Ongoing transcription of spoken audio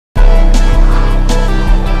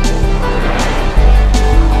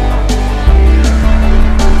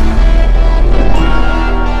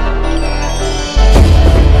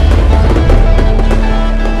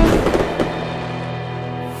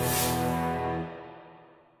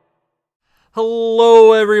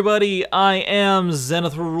Hello everybody, I am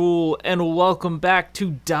Zenith and welcome back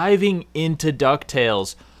to Diving Into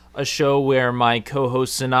DuckTales, a show where my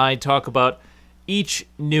co-hosts and I talk about each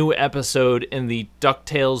new episode in the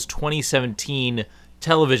DuckTales 2017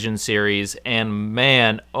 television series, and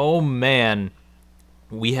man, oh man,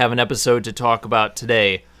 we have an episode to talk about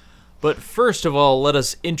today. But first of all, let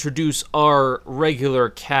us introduce our regular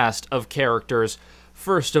cast of characters.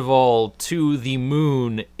 First of all, to the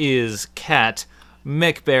moon is Kat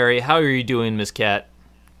Macberrie. How are you doing, Miss Kat?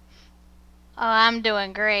 Oh, I'm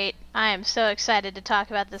doing great. I am so excited to talk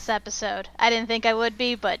about this episode. I didn't think I would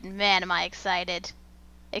be, but man, am I excited.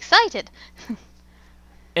 Excited!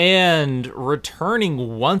 And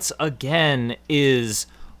returning once again is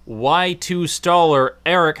Y2 Staller.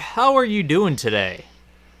 Eric, how are you doing today?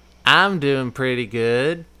 I'm doing pretty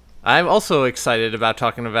good. I'm also excited about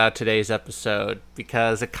talking about today's episode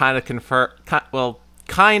because it kind of confirms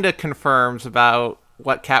about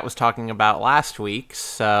what Kat was talking about last week.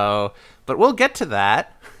 So, but we'll get to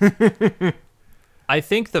that. I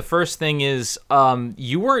think the first thing is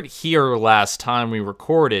you weren't here last time we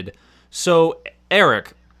recorded. So,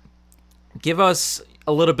 Eric, give us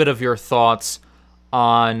a little bit of your thoughts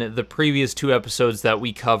on the previous two episodes that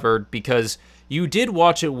we covered, because you did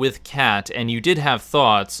watch it with Kat, and you did have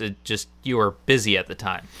thoughts. It just, you were busy at the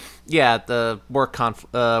time. Yeah, the work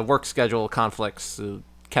schedule conflicts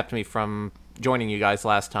kept me from joining you guys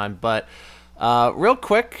last time. But real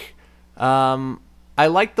quick, I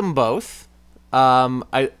liked them both.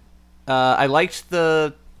 I liked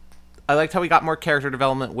how we got more character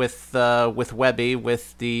development with Webby,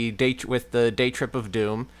 with the day trip of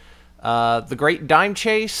doom, the Great Dime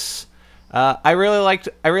Chase. I really liked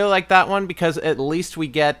that one because at least we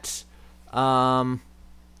get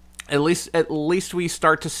at least we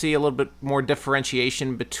start to see a little bit more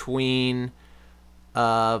differentiation between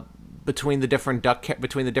the different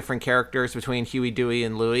characters, between Huey, Dewey,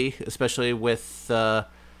 and Louie, especially with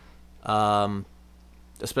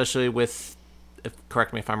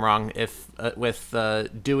correct me if I'm wrong, with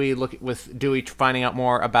Dewey finding out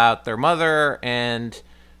more about their mother, and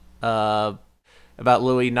about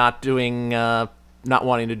Louie not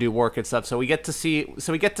wanting to do work and stuff. So we get to see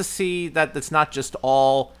that it's not just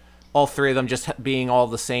all three of them just being all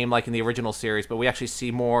the same like in the original series, but we actually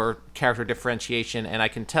see more character differentiation. And I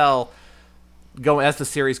can tell, as the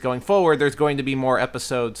series going forward, there's going to be more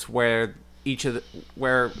episodes where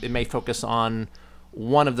where it may focus on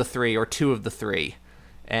one of the three or two of the three.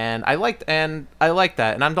 And I like that,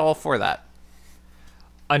 and I'm all for that.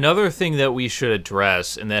 Another thing that we should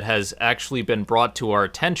address, and that has actually been brought to our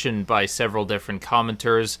attention by several different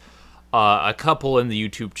commenters, a couple in the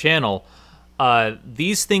YouTube channel,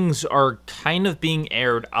 these things are kind of being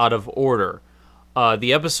aired out of order.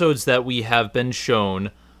 The episodes that we have been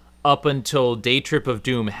shown up until Day Trip of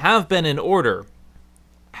Doom have been in order.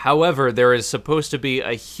 However, there is supposed to be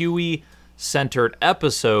a Huey-centered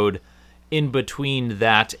episode in between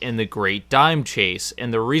that and the Great Dime Chase,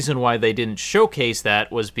 and the reason why they didn't showcase that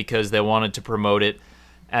was because they wanted to promote it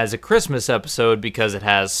as a Christmas episode because it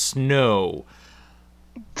has snow.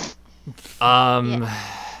 Yeah.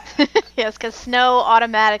 Yes, because snow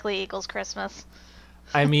automatically equals Christmas.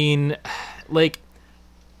 I mean, like,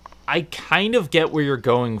 I kind of get where you're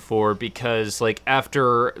going for, because, like,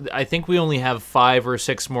 after, I think we only have 5 or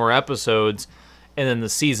 6 more episodes, and then the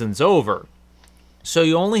season's over. So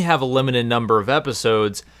you only have a limited number of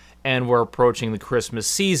episodes, and we're approaching the Christmas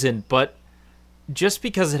season, but just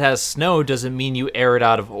because it has snow doesn't mean you air it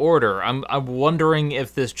out of order. I'm wondering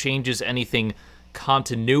if this changes anything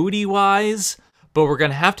continuity-wise, but we're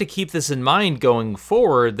going to have to keep this in mind going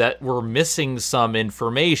forward, that we're missing some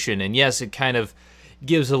information. And yes, it kind of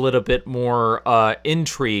gives a little bit more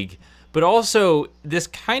intrigue, but also this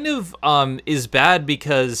kind of is bad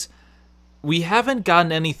because we haven't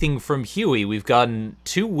gotten anything from Huey. We've gotten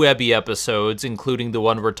 2 Webby episodes, including the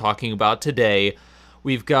one we're talking about today.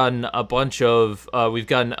 We've gotten a bunch of, we've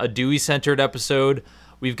gotten a Dewey-centered episode.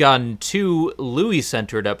 We've gotten 2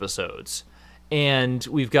 Louie-centered episodes. And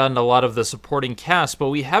we've gotten a lot of the supporting cast, but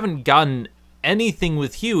we haven't gotten anything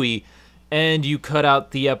with Huey. And you cut out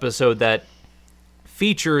the episode that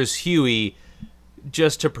features Huey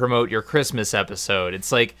just to promote your Christmas episode.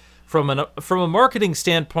 It's like, from a marketing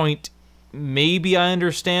standpoint, maybe I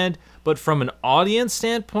understand, but from an audience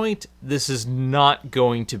standpoint, this is not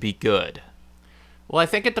going to be good. Well, I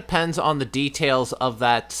think it depends on the details of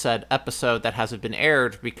that said episode that hasn't been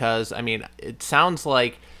aired, because, I mean, it sounds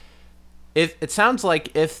like if it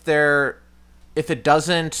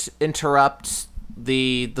doesn't interrupt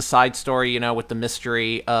the side story, with the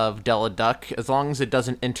mystery of Della Duck, as long as it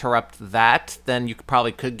doesn't interrupt that, then you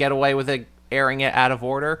probably could get away with it airing it out of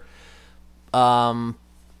order.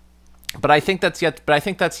 But I think that's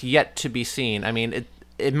yet to be seen. I mean,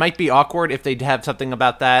 it might be awkward if they have something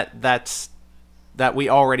about that we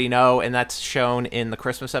already know, and that's shown in the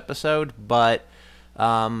Christmas episode. But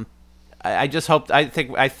I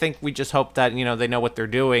think we just hope that they know what they're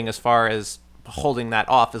doing as far as holding that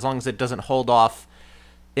off, as long as it doesn't hold off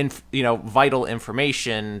vital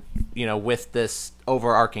information with this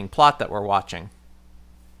overarching plot that we're watching.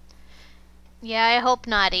 Yeah, I hope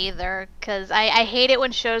not either, because I hate it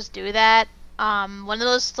when shows do that. One of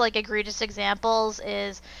those like egregious examples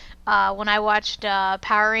is when I watched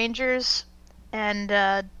Power Rangers, and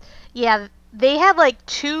yeah, they had like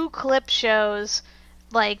 2 clip shows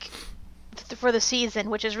like for the season,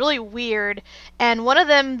 which is really weird. And one of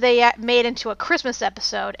them they made into a Christmas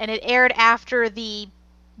episode, and it aired after the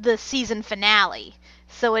season finale.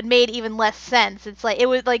 So it made even less sense. It's like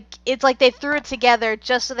they threw it together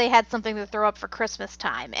just so they had something to throw up for Christmas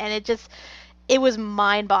time, and it was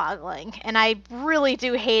mind-boggling. And I really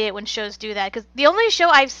do hate it when shows do that, because the only show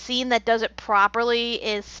I've seen that does it properly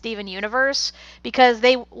is Steven Universe, because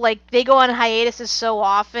they go on hiatuses so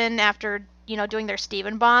often after doing their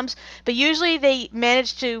Steven bombs, but usually they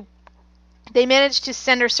manage to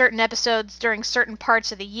center certain episodes during certain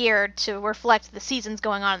parts of the year to reflect the seasons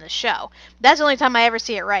going on in the show. That's the only time I ever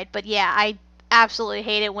see it right. But yeah, I absolutely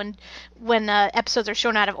hate it when episodes are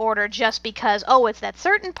shown out of order just because, it's that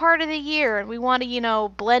certain part of the year and we want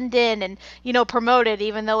to, blend in and, promote it,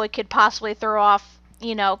 even though it could possibly throw off,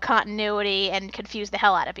 continuity and confuse the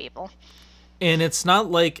hell out of people. And it's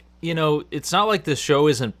not like, the show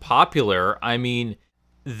isn't popular. I mean,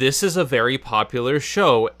 this is a very popular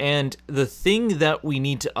show, and the thing that we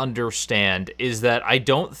need to understand is that I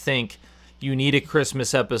don't think you need a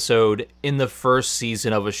Christmas episode in the first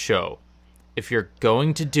season of a show. If you're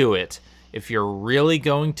going to do it, if you're really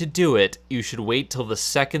going to do it, you should wait till the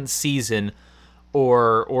second season,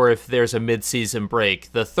 or if there's a mid-season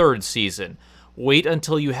break, the third season. Wait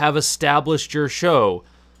until you have established your show.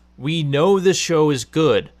 We know the show is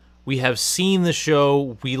good. We have seen the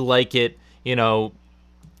show. We like it.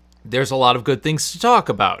 There's a lot of good things to talk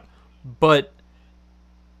about, but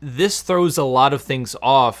this throws a lot of things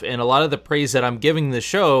off, and a lot of the praise that I'm giving the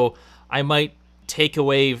show, I might take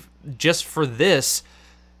away just for this.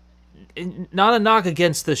 Not a knock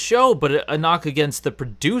against the show, but a knock against the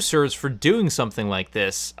producers for doing something like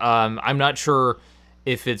this. I'm not sure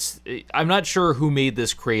who made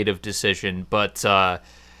this creative decision, but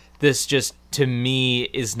this just, to me,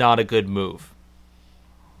 is not a good move.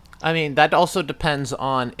 I mean, that also depends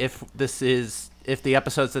on if the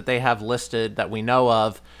episodes that they have listed that we know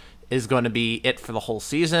of is going to be it for the whole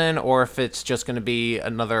season, or if it's just going to be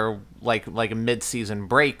another like a mid-season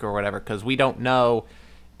break or whatever, because we don't know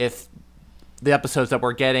if the episodes that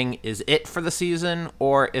we're getting is it for the season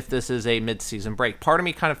or if this is a mid-season break. Part of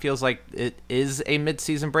me kind of feels like it is a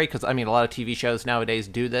mid-season break, because I mean, a lot of TV shows nowadays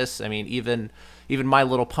do this. I mean, even My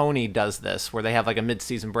Little Pony does this, where they have like a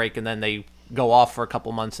mid-season break and then they go off for a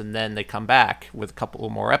couple months and then they come back with a couple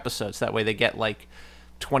more episodes. That way they get like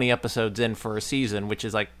 20 episodes in for a season, which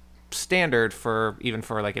is like standard for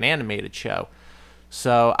like an animated show.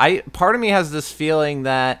 So part of me has this feeling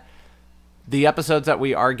that the episodes that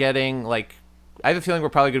we are getting, like, I have a feeling we're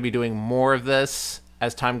probably going to be doing more of this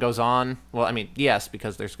as time goes on. Well, I mean, yes,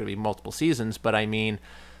 because there's going to be multiple seasons, but I mean,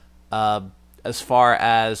 as far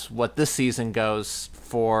as what this season goes,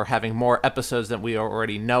 for having more episodes than we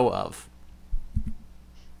already know of.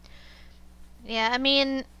 Yeah, I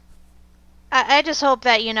mean, I just hope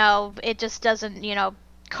that, it just doesn't,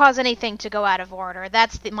 cause anything to go out of order.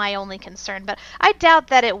 That's my only concern. But I doubt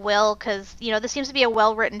that it will, because, this seems to be a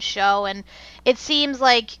well-written show, and it seems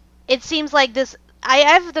like this... I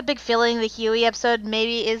have the big feeling the Huey episode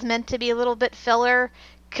maybe is meant to be a little bit filler,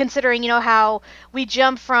 considering, how we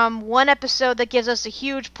jump from one episode that gives us a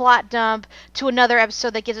huge plot dump to another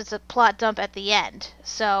episode that gives us a plot dump at the end.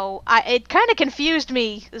 So it kind of confused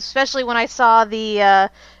me, especially when I saw the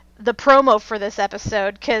promo for this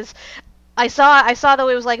episode, because I saw that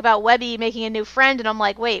it was like about Webby making a new friend, and I'm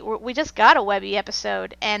like, wait, we just got a Webby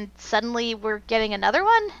episode, and suddenly we're getting another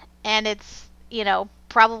one, and it's,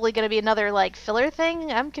 probably going to be another like filler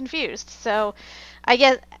thing. I'm confused. So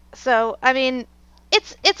I mean,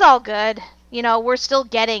 it's all good. We're still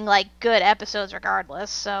getting like good episodes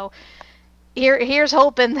regardless. So here's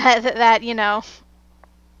hoping that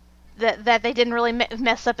that they didn't really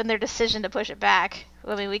mess up in their decision to push it back.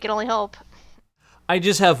 I mean, we can only hope. I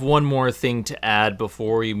just have one more thing to add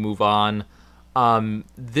before we move on.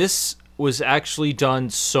 This was actually done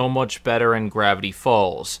so much better in Gravity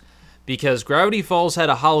Falls, because Gravity Falls had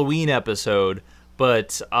a Halloween episode,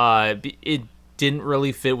 but it didn't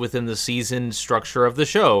really fit within the season structure of the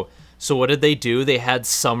show. So what did they do? They had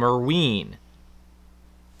Summerween.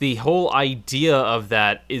 The whole idea of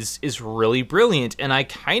that is really brilliant, and I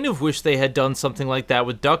kind of wish they had done something like that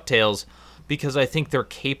with DuckTales, because I think they're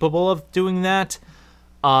capable of doing that.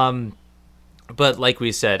 But like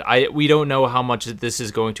we said, we don't know how much this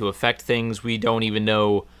is going to affect things. We don't even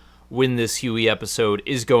know when this Huey episode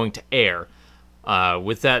is going to air.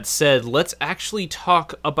 With that said, let's actually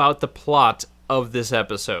talk about the plot of this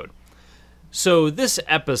episode. So this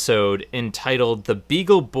episode, entitled The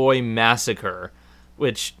Beagle Boy Massacre,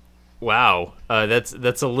 which, wow, that's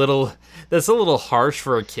a little harsh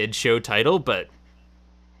for a kid show title, but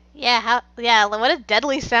Yeah, what a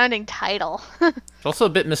deadly sounding title. It's also a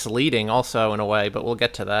bit misleading, also, in a way, but we'll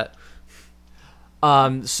get to that.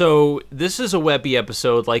 So this is a Webby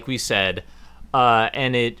episode, like we said,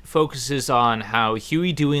 and it focuses on how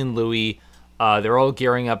Huey, Dewey, and Louie, they're all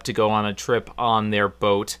gearing up to go on a trip on their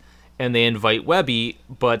boat, and they invite Webby,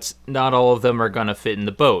 but not all of them are going to fit in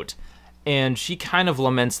the boat. And she kind of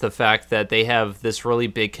laments the fact that they have this really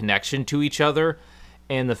big connection to each other,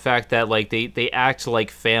 and the fact that like they act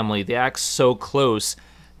like family. They act so close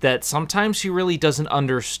that sometimes she really doesn't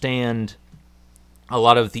understand a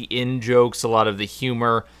lot of the in-jokes, a lot of the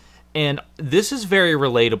humor. And this is very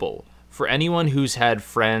relatable for anyone who's had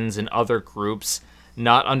friends in other groups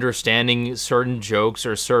not understanding certain jokes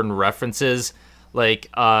or certain references. Like,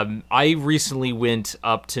 I recently went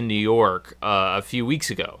up to New York a few weeks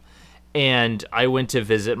ago, and I went to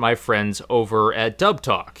visit my friends over at Dub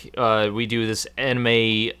Talk. We do this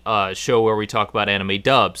anime show where we talk about anime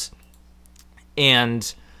dubs.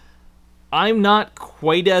 And I'm not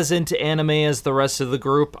quite as into anime as the rest of the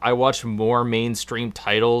group. I watch more mainstream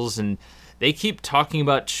titles, and they keep talking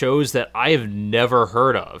about shows that I have never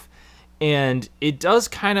heard of. And it does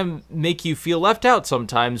kind of make you feel left out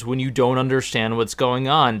sometimes when you don't understand what's going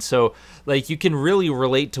on. So, like, you can really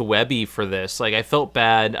relate to Webby for this. Like, I felt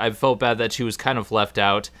bad. I felt bad that she was kind of left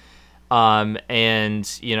out.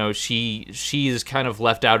 And, you know, she is kind of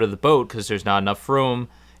left out of the boat because there's not enough room.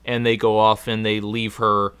 And they go off and they leave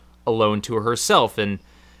her alone to herself. And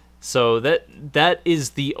so that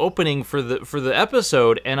is the opening for the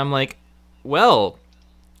episode. And I'm like, well,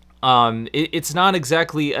 it's not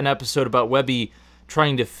exactly an episode about Webby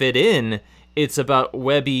trying to fit in. It's about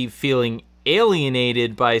Webby feeling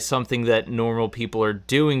alienated by something that normal people are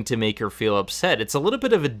doing to make her feel upset. It's a little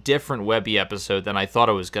bit of a different Webby episode than I thought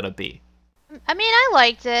it was going to be. I mean, I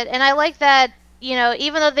liked it, and I like that, you know,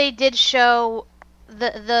 even though they did show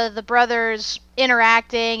the brothers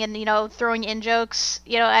interacting and, you know, throwing in jokes,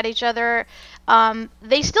 you know, at each other,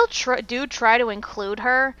 they still do try to include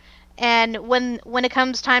her. And when it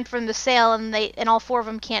comes time for them to sail and all four of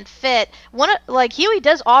them can't fit, Huey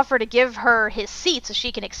does offer to give her his seat so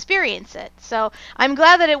she can experience it. So I'm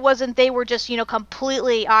glad that it wasn't they were just, you know,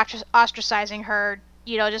 completely ostracizing her,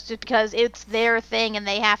 you know, just because it's their thing and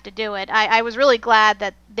they have to do it. I was really glad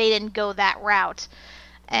that they didn't go that route,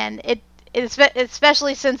 and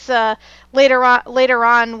especially since later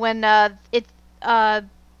on when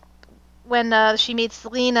she meets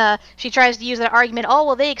Selena, she tries to use that argument. Oh,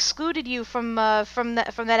 well, they excluded you from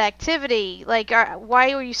that activity. Like,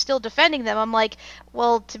 why are you still defending them? I'm like,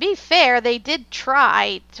 well, to be fair, they did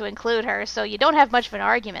try to include her, so you don't have much of an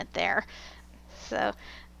argument there. So,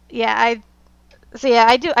 yeah,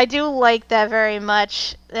 I do like that very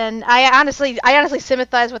much, and I honestly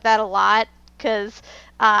sympathize with that a lot, because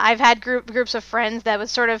I've had groups of friends that would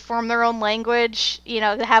sort of form their own language, you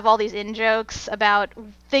know, to have all these in-jokes about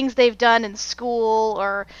things they've done in school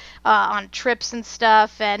or on trips and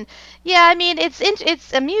stuff. And yeah, I mean,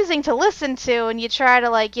 it's amusing to listen to, and you try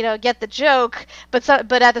to, like, you know, get the joke, but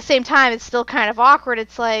at the same time, it's still kind of awkward.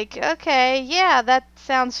 It's like, okay, yeah, that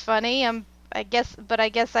sounds funny. I guess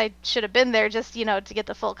I should have been there just, you know, to get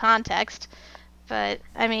the full context. But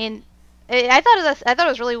I mean, I thought it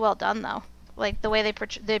was really well done, though. Like, the way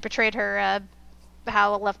they portrayed her,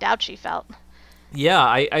 how left out she felt. Yeah,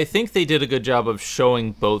 I think they did a good job of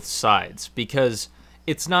showing both sides, because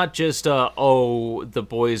it's not just the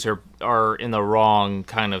boys are in the wrong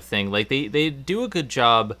kind of thing. Like, they do a good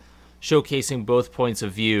job showcasing both points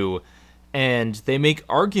of view, and they make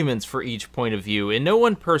arguments for each point of view, and no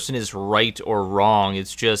one person is right or wrong.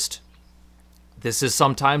 It's just, this is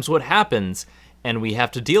sometimes what happens, and we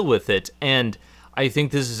have to deal with it. And I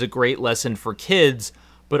think this is a great lesson for kids,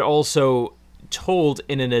 but also told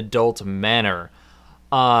in an adult manner.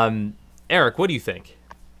 Eric, what do you think?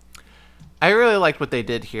 I really liked what they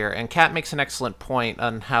did here, and Kat makes an excellent point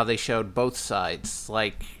on how they showed both sides.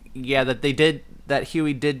 Like, yeah, that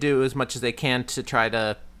Huey did do as much as they can to try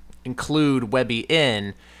to include Webby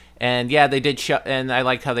in. And yeah, they did show, and I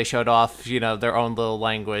liked how they showed off, their own little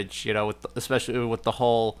language, especially with the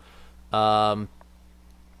whole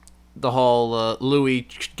Louis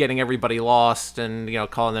getting everybody lost,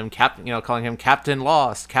 and calling him Captain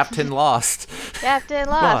Lost, Captain Lost, Captain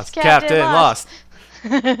Lost, Captain Lost.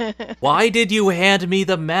 Why did you hand me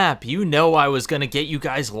the map? You know I was gonna get you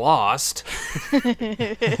guys lost. And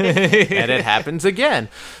it happens again,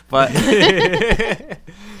 but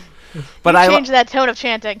I changed that tone of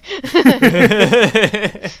chanting.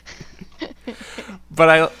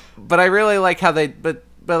 but I really like how but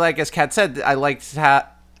like as Kat said, I liked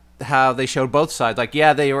how they showed both sides. Like,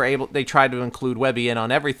 yeah, they tried to include Webby in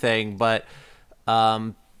on everything, but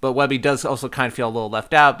Webby does also kind of feel a little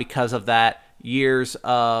left out because of that years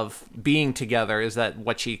of being together. Is that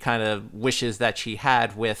what she kind of wishes that she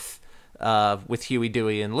had with Huey,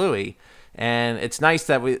 Dewey, and Louie? And it's nice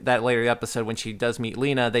that that later episode when she does meet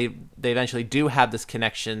Lena, they eventually do have this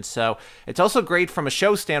connection. So it's also great from a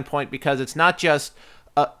show standpoint because it's not just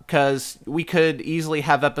because we could easily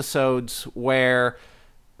have episodes where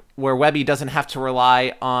Webby doesn't have to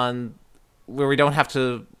rely on, where we don't have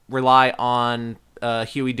to rely on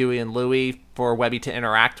Huey, Dewey, and Louie for Webby to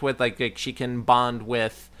interact with. Like she can bond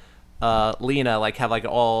with Lena, have an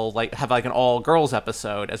all girls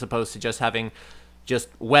episode as opposed to just having just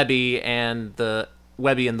Webby and the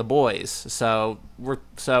boys. So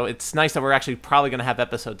it's nice that we're actually probably going to have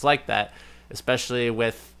episodes like that, especially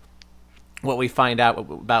with what we find out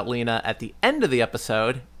about Lena at the end of the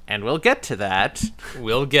episode. And we'll get to that.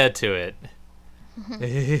 We'll get to it.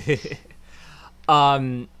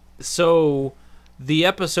 So the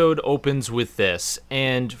episode opens with this,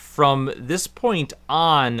 and from this point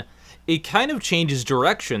on, it kind of changes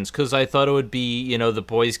directions, because I thought it would be, the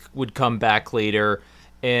boys would come back later,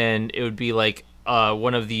 and it would be like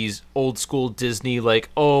one of these old school Disney,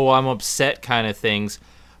 oh, I'm upset kind of things.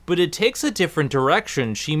 But it takes a different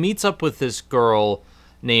direction. She meets up with this girl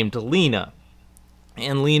named Lena.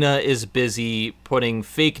 And Lena is busy putting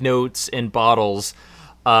fake notes in bottles,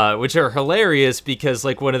 which are hilarious because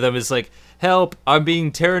one of them is "Help! I'm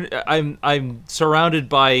being I'm surrounded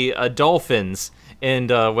by dolphins," and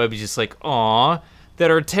Webby's just "Aw, that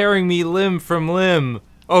are tearing me limb from limb.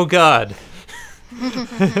 Oh God!"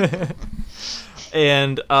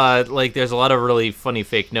 And there's a lot of really funny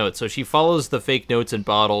fake notes. So she follows the fake notes in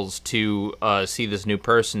bottles to see this new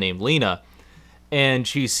person named Lena, and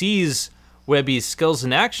she sees Webby's skills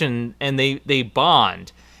in action, and they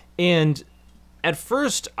bond. And at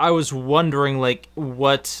first I was wondering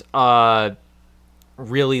what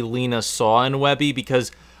really Lena saw in Webby,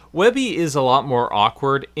 because Webby is a lot more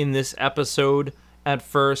awkward in this episode at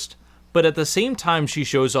first, but at the same time she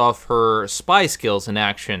shows off her spy skills in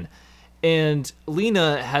action, and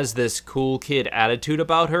Lena has this cool kid attitude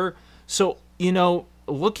about her. So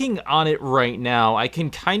looking on it right now, I can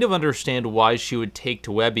kind of understand why she would take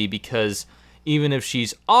to Webby, because even if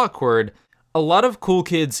she's awkward, a lot of cool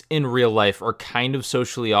kids in real life are kind of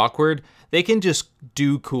socially awkward. They can just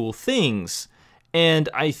do cool things. And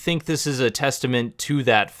I think this is a testament to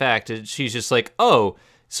that fact. She's just oh,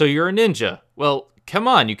 so you're a ninja. Well, come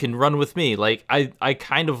on, you can run with me. I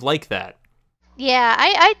kind of like that. Yeah,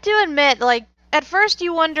 I do admit, at first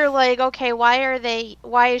you wonder, okay,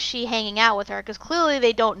 why is she hanging out with her? Because clearly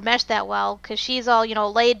they don't mesh that well, because she's all,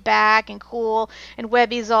 laid back and cool, and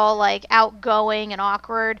Webby's all, outgoing and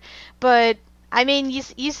awkward. But, I mean, you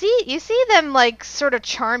see them, sort of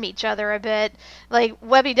charm each other a bit.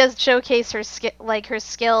 Webby does showcase her her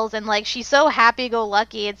skills, and, she's so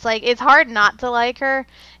happy-go-lucky. It's hard not to like her.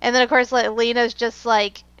 And then, of course, Lena's just,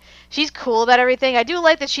 she's cool about everything. I do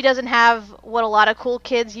like that she doesn't have what a lot of cool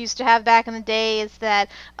kids used to have back in the day, is that,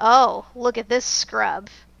 oh, look at this scrub.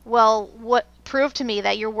 Well, what prove to me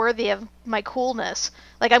that you're worthy of my coolness.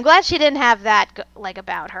 I'm glad she didn't have that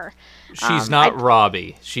about her. She's not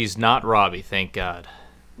Robbie. She's not Robbie, thank God.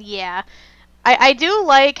 Yeah. I do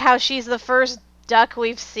like how she's the first duck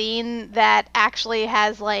we've seen that actually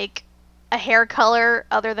has a hair color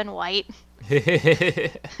other than white.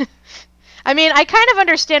 I mean, I kind of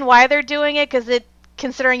understand why they're doing it, because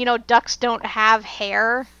considering, ducks don't have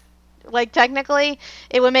hair, technically,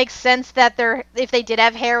 it would make sense that if they did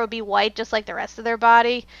have hair, it would be white, just like the rest of their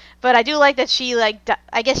body. But I do like that she,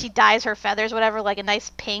 I guess she dyes her feathers, whatever, a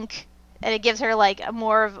nice pink, and it gives her,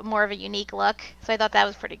 more of a unique look. So I thought that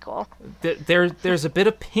was pretty cool. There's a bit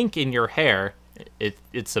of pink in your hair.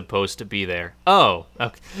 It's supposed to be there. Oh,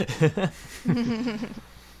 okay.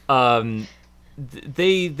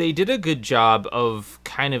 They did a good job of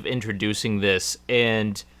kind of introducing this,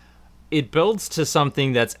 and it builds to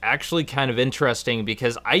something that's actually kind of interesting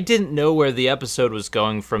because I didn't know where the episode was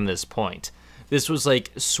going from this point. This was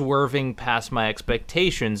like swerving past my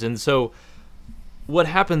expectations. And so what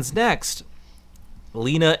happens next,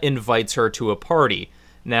 Lena invites her to a party.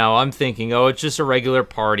 Now I'm thinking, oh, it's just a regular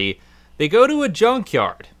party. They go to a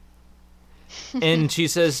junkyard. And she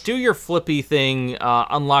says, do your flippy thing,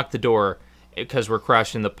 unlock the door because we're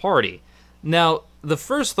crashing the party. Now, the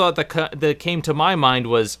first thought that came to my mind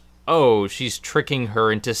was, oh, she's tricking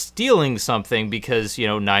her into stealing something because,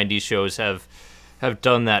 90s shows have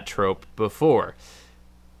done that trope before.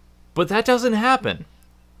 But that doesn't happen.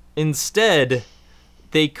 Instead,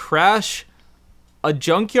 they crash a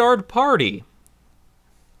junkyard party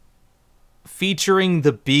featuring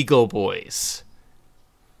the Beagle Boys.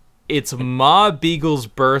 It's Ma Beagle's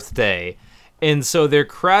birthday, and so they're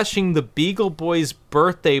crashing the Beagle Boys'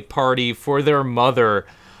 birthday party for their mother.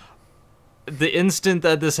 The instant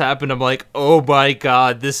that this happened, I'm like, oh my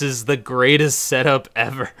god, this is the greatest setup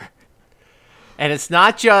ever. And it's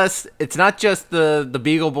not just the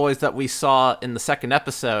Beagle Boys that we saw in the second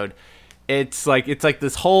episode. It's like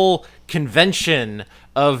this whole convention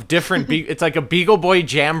of different it's like a Beagle Boy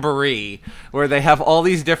jamboree where they have all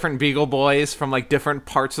these different Beagle Boys from like different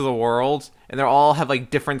parts of the world, and they all have like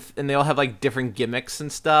different gimmicks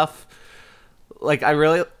and stuff. I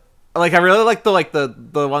really like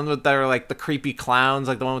the one that are like the creepy clowns,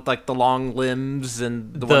 like the one with like the long limbs,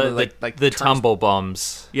 and the one that, like the tumble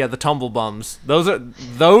bums. Yeah, the tumble bums. Those I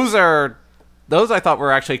thought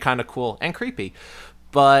were actually kind of cool and creepy.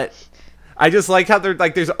 But I just like how they're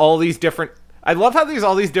like there's all these different. I love how there's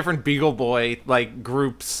all these different Beagle Boy like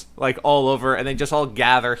groups like all over, and they just all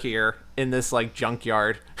gather here in this like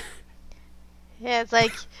junkyard. Yeah, it's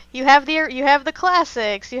like you have the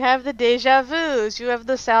classics, you have the deja vus, you have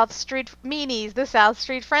the South Street meanies, the South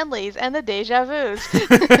Street friendlies, and the deja vus.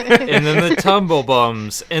 And then the tumble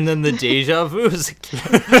bums, and then the deja vus.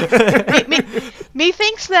 me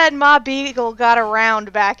thinks that Ma Beagle got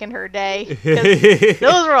around back in her day. 'Cause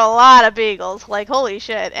those were a lot of beagles, like holy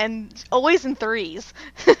shit, and always in threes.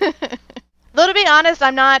 Though to be honest,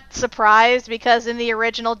 I'm not surprised because in the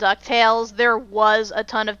original DuckTales, there was a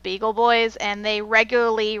ton of Beagle Boys and they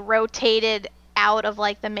regularly rotated out of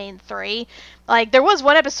like the main three. Like there was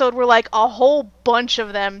one episode where like a whole bunch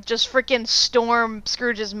of them just freaking storm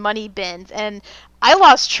Scrooge's money bins, and I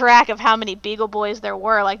lost track of how many Beagle Boys there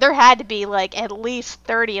were. Like there had to be like at least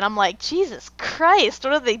 30, and I'm like, Jesus Christ,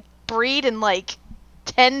 what do they breed in like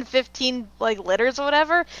 10, 15 like litters or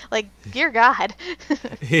whatever? Like, dear God.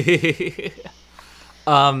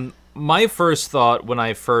 My first thought when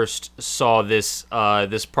I first saw this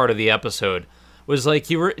this part of the episode was like,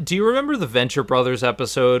 do you remember the Venture Brothers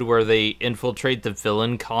episode where they infiltrate the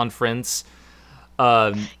villain conference?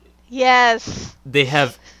 Yes. They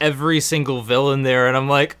have every single villain there, and I'm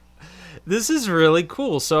like, this is really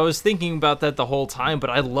cool. So I was thinking about that the whole time, but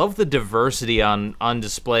I love the diversity on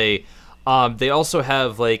display. They also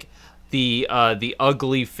have like the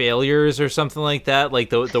ugly failures or something like that, like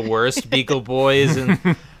the worst Beagle Boys,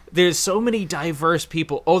 and there's so many diverse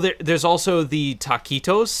people. Oh, there's also the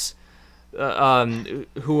Taquitos,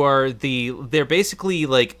 who are they're basically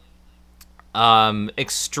like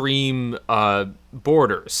extreme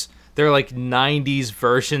boarders. They're like 90s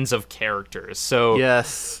versions of characters. So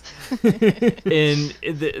yes. And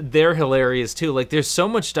they're hilarious too. Like there's so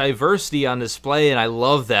much diversity on display, and I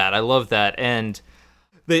love that. And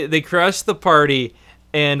they crash the party,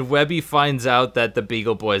 and Webby finds out that the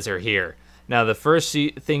Beagle Boys are here. Now the first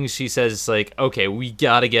thing she says is like, okay, we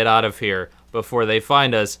gotta get out of here before they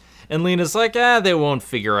find us. And Lena's like, they won't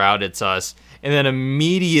figure out it's us. And then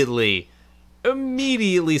immediately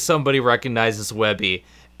somebody recognizes Webby,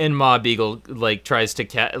 and Ma Beagle like tries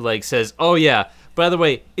to says, oh yeah, by the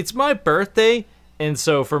way, it's my birthday, and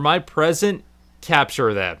so for my present,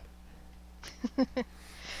 capture them.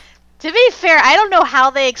 To be fair, I don't know how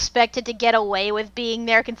they expected to get away with being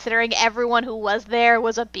there, considering everyone who was there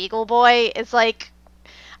was a Beagle Boy. It's like,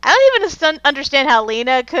 I don't even understand how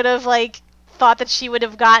Lena could have like thought that she would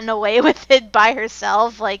have gotten away with it by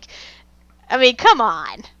herself. Like, I mean, come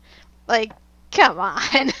on, like, come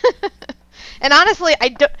on. And honestly, I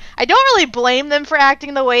don't really blame them for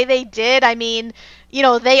acting the way they did. I mean,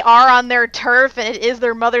 they are on their turf, and it is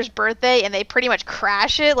their mother's birthday, and they pretty much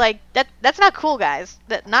crash it. Like, that's not cool, guys.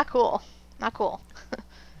 Not cool. Not cool.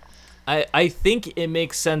 I think it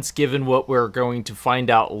makes sense given what we're going to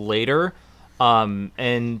find out later.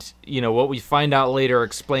 And, what we find out later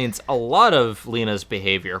explains a lot of Lena's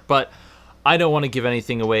behavior. But I don't want to give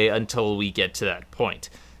anything away until we get to that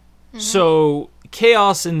point. Mm-hmm. So,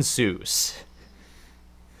 chaos ensues.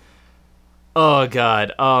 Oh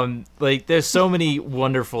god. Like there's so many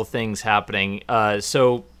wonderful things happening.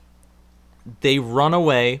 So they run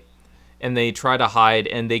away and they try to hide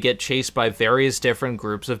and they get chased by various different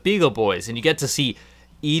groups of Beagle Boys, and you get to see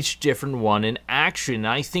each different one in action. And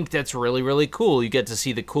I think that's really, really cool. You get to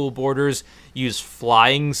see the Cool Boarders use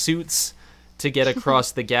flying suits to get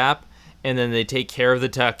across the gap, and then they take care of the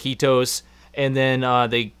Taquitos, and then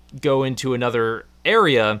they go into another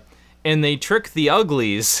area and they trick the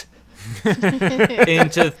Uglies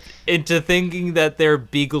into thinking that they're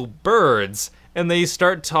Beagle birds, and they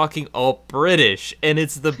start talking all British, and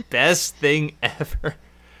it's the best thing ever.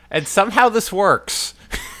 And somehow this works.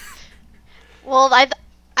 Well,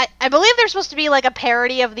 I believe they're supposed to be like a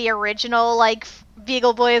parody of the original like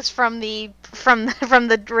Beagle Boys from the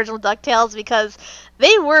original DuckTales, because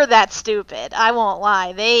they were that stupid. I won't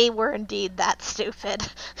lie, they were indeed that stupid.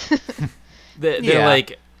 They're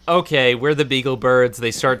like, okay, we're the Beagle Birds.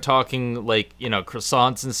 They start talking like,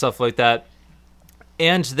 croissants and stuff like that.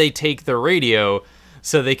 And they take the radio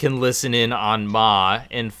so they can listen in on Ma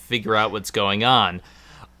and figure out what's going on.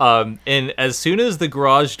 And as soon as the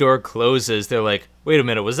garage door closes, they're like, wait a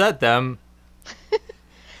minute, was that them?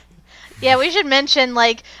 Yeah, we should mention,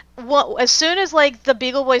 like, as soon as, like, the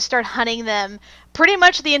Beagle Boys start hunting them, pretty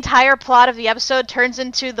much the entire plot of the episode turns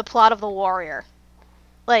into the plot of The Warrior.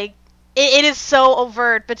 Like, it is so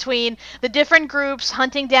overt between the different groups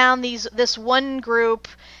hunting down this one group.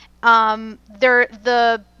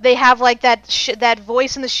 They have like that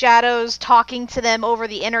voice in the shadows talking to them over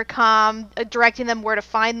the intercom, directing them where to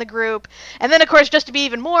find the group. And then, of course, just to be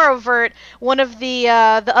even more overt, one of the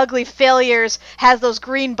ugly failures has those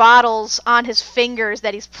green bottles on his fingers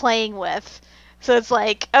that he's playing with. So it's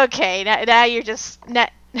like, okay, now you're just now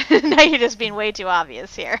you're just being way too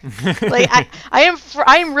obvious here. Like I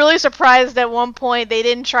am really surprised at one point they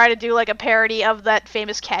didn't try to do like a parody of that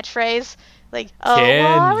famous catchphrase. Like, oh,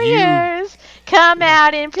 Warriors, come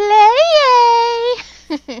out and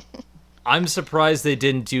play! I'm surprised they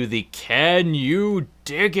didn't do the "Can you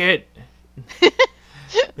dig it?"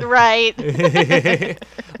 Right.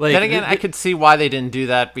 Like, then again, I could see why they didn't do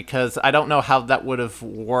that, because I don't know how that would have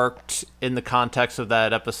worked in the context of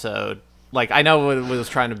that episode. Like, I know what it was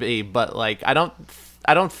trying to be, but like, I don't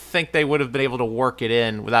think they would have been able to work it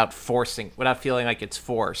in without feeling like it's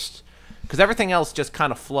forced. Because everything else just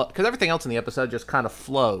kind of everything else in the episode just kind of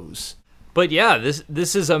flows. But yeah,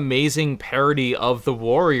 this is amazing parody of the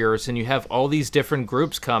Warriors, and you have all these different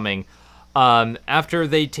groups coming. After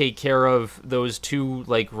they take care of those two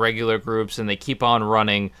like regular groups and they keep on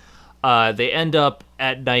running, they end up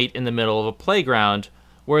at night in the middle of a playground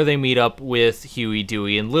where they meet up with Huey,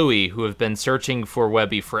 Dewey, and Louie, who have been searching for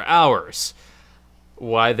Webby for hours.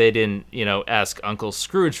 Why they didn't, ask Uncle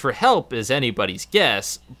Scrooge for help is anybody's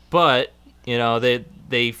guess, but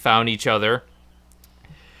they found each other.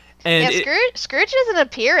 And yeah, Scrooge doesn't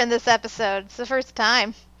appear in this episode. It's the first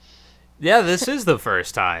time. Yeah, this is the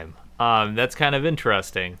first time. That's kind of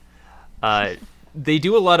interesting. They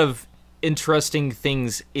do a lot of interesting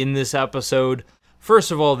things in this episode. First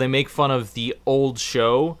of all, they make fun of the old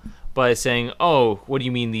show by saying, oh, what do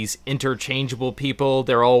you mean these interchangeable people?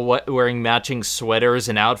 They're all wearing matching sweaters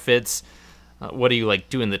and outfits. What are you, like,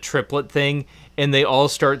 doing the triplet thing? And they all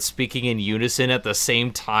start speaking in unison at the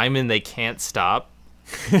same time and they can't stop.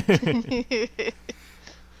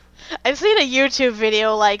 I've seen a YouTube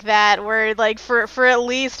video like that where, like, for at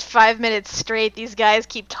least 5 minutes straight, these guys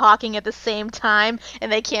keep talking at the same time and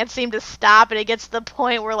they can't seem to stop, and it gets to the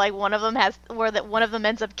point where, like, one of them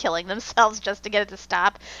ends up killing themselves just to get it to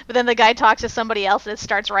stop. But then the guy talks to somebody else and it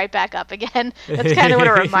starts right back up again. That's kind of what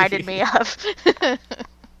it reminded me of.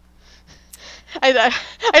 I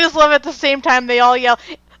just love at the same time they all yell,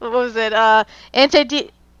 what was it,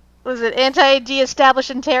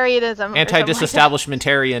 anti-de-establishmentarianism?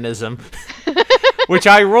 Anti-disestablishmentarianism. Which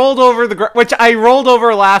I rolled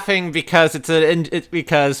over laughing because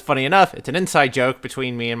because funny enough, it's an inside joke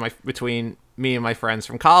between me and my friends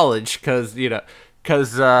from college, because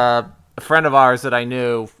a friend of ours that I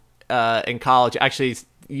knew in college actually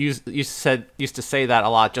used to say that a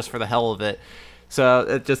lot just for the hell of it.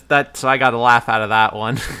 So so I got a laugh out of that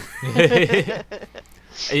one.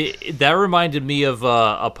 That reminded me of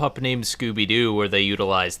a pup named Scooby-Doo, where they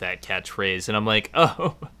utilized that catchphrase, and I'm like,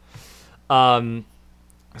 oh.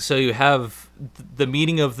 So you have the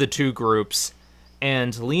meeting of the two groups,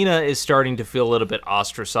 and Lena is starting to feel a little bit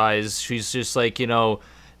ostracized. She's just like,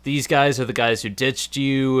 these guys are the guys who ditched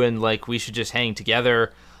you, and like we should just hang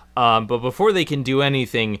together. But before they can do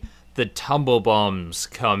anything, the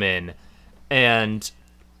Tumblebums come in, and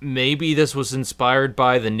maybe this was inspired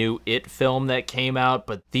by the new It film that came out,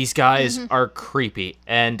 but these guys are creepy.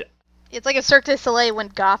 And It's like a Cirque du Soleil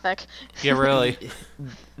went gothic. Yeah, really.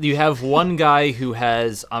 You have one guy who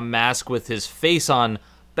has a mask with his face on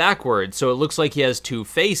backwards, so it looks like he has two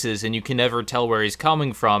faces, and you can never tell where he's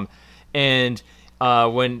coming from. And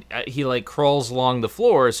when he like crawls along the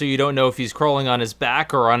floor, so you don't know if he's crawling on his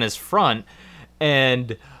back or on his front.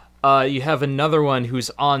 And you have another one who's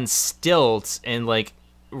on stilts and like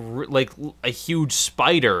a huge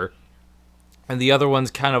spider, and the other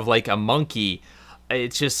one's kind of like a monkey.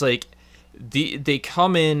 It's just like they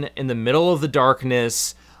come in the middle of the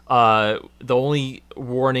darkness. The only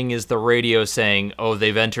warning is the radio saying, "Oh,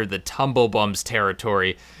 they've entered the Tumblebums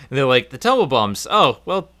territory." And they're like, "The Tumblebums? Oh,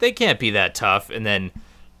 well, they can't be that tough." And then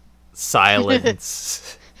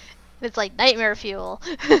silence. It's like nightmare fuel.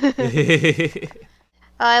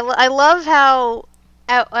 I love how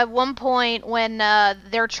at one point when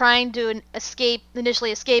they're trying to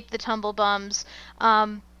initially escape the Tumblebums,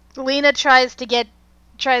 Lena tries to get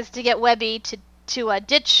Webby to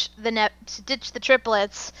ditch the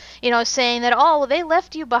triplets, saying that, oh, they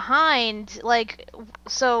left you behind, like,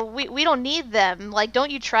 so we don't need them, like,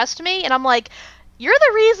 don't you trust me? And I'm like, you're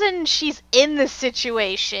the reason she's in this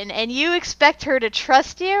situation, and you expect her to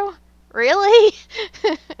trust you? Really?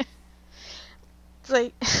 It's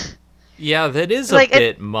like, yeah, that is a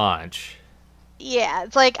bit much. Yeah,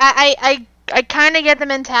 it's like I kind of get the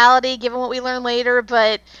mentality given what we learn later,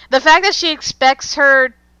 but the fact that she expects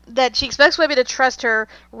Webby to trust her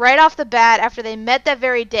right off the bat after they met that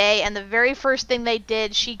very day, and the very first thing they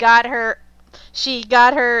did, she got her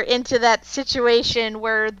into that situation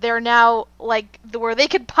where they're now like where they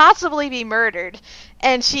could possibly be murdered,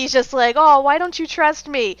 and she's just like, "Oh, why don't you trust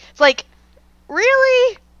me?" It's like,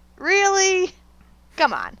 really,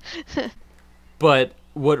 come on. But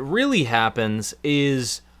what really happens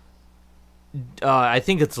is, I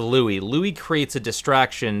think it's Louie. Louie creates a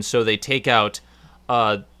distraction, so they take out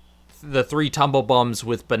the three Tumblebums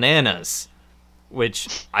with bananas,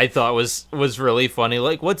 which I thought was really funny.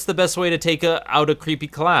 Like, what's the best way to take out a creepy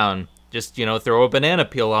clown? Just, throw a banana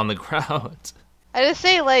peel on the ground. I just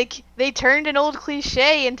say, like, they turned an old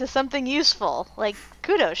cliche into something useful. Like,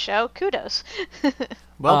 kudos, show. Kudos.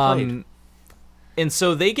 Well played. And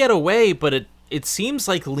so they get away, but it seems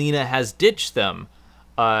like Lena has ditched them.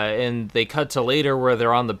 And they cut to later where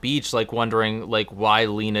they're on the beach, like, wondering, like, why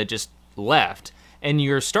Lena just left. And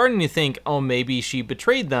you're starting to think, oh, maybe she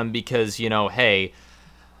betrayed them because, hey,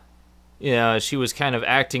 she was kind of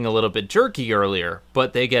acting a little bit jerky earlier.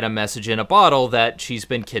 But they get a message in a bottle that she's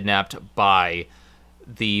been kidnapped by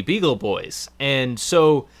the Beagle Boys. And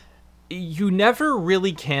so you never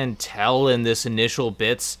really can tell in this initial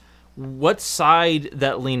bits what side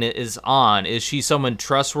that Lena is on. Is she someone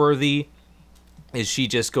trustworthy? Is she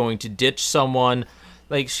just going to ditch someone?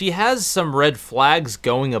 Like, she has some red flags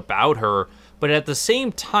going about her, but at the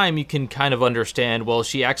same time, you can kind of understand, well,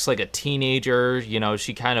 she acts like a teenager,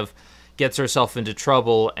 she kind of gets herself into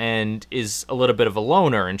trouble and is a little bit of a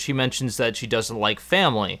loner, and she mentions that she doesn't like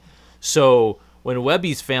family. So when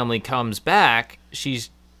Webby's family comes back, she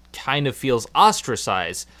kind of feels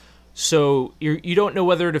ostracized. So you don't know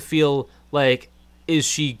whether to feel like, is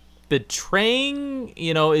she betraying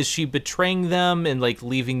them and, like,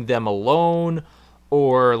 leaving them alone,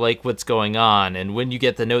 or, like, what's going on? And when you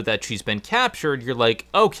get the note that she's been captured, you're like,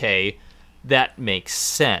 okay, that makes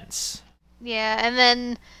sense. Yeah, and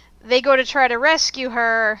then they go to try to rescue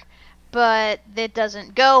her, but it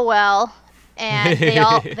doesn't go well, and they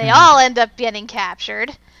all end up getting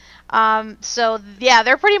captured. So yeah,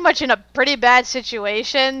 they're pretty much in a pretty bad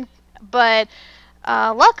situation, but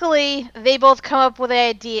luckily they both come up with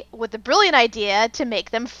the brilliant idea to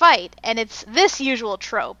make them fight. And it's this usual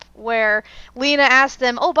trope where Lena asks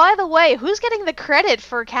them, oh, by the way, who's getting the credit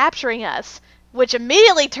for capturing us? Which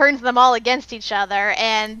immediately turns them all against each other,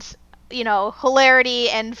 and hilarity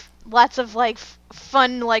and lots of like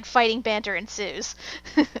fun like fighting banter ensues.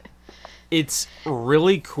 It's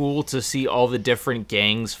really cool to see all the different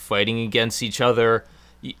gangs fighting against each other.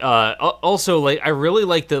 Also, like, I really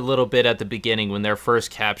like the little bit at the beginning when they're first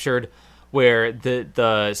captured, where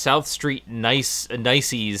the South Street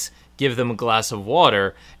niceys give them a glass of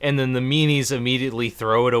water, and then the meanies immediately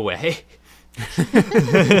throw it away.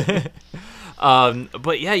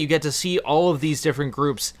 But yeah, you get to see all of these different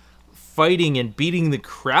groups fighting and beating the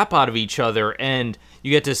crap out of each other, and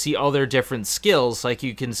you get to see all their different skills. Like,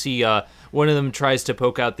 you can see one of them tries to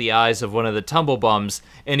poke out the eyes of one of the Tumblebums,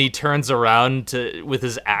 and he turns around with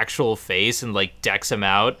his actual face and, like, decks him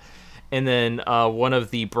out. And then one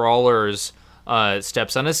of the brawlers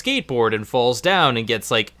steps on a skateboard and falls down and gets,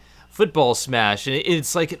 like, football smash. And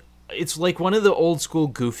it's like one of the old school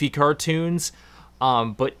Goofy cartoons,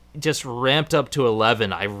 but just ramped up to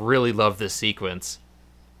 11. I really love this sequence.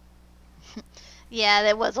 Yeah,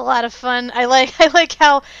 that was a lot of fun. I like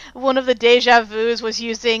how one of the deja vus was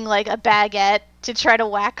using like a baguette to try to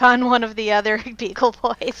whack on one of the other Beagle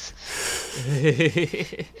Boys.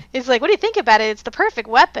 It's like, what do you think about it? It's the perfect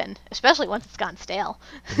weapon, especially once it's gone stale.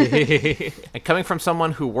 And coming from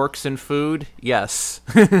someone who works in food, yes,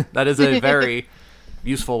 that is a very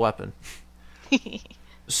useful weapon.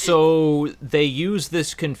 So they use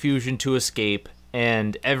this confusion to escape,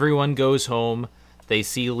 and everyone goes home. They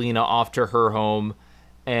see Lena off to her home,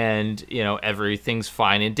 and, you know, everything's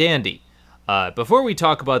fine and dandy. Before we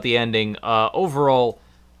talk about the ending, overall,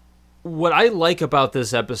 what I like about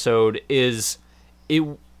this episode is it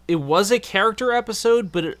was a character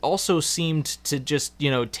episode, but it also seemed to just, you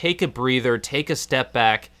know, take a breather, take a step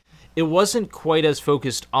back. It wasn't quite as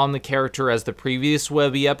focused on the character as the previous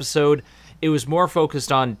Webby episode. It was more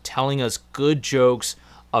focused on telling us good jokes,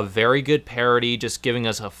 a very good parody, just giving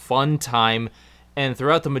us a fun time. And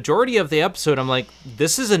throughout the majority of the episode, I'm like,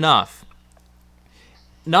 this is enough.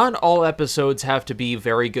 Not all episodes have to be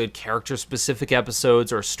very good character-specific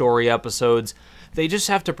episodes or story episodes. They just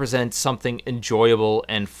have to present something enjoyable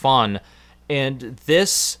and fun. And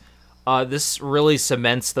this really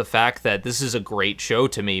cements the fact that this is a great show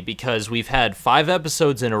to me, because we've had 5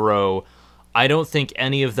 episodes in a row. I don't think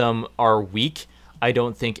any of them are weak. I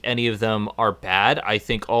don't think any of them are bad. I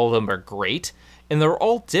think all of them are great. And they're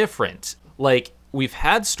all different. Like, we've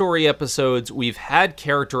had story episodes, we've had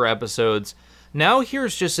character episodes. Now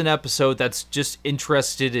here's just an episode that's just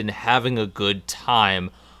interested in having a good time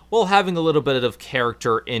while having a little bit of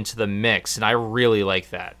character into the mix, and I really like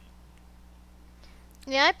that.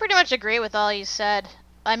 Yeah, I pretty much agree with all you said.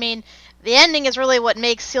 I mean, the ending is really what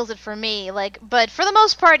seals it for me. Like, but for the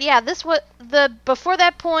most part, yeah, before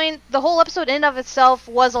that point, the whole episode in and of itself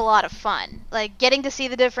was a lot of fun. Like, getting to see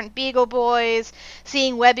the different Beagle Boys,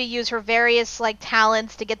 seeing Webby use her various like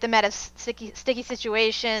talents to get them out of sticky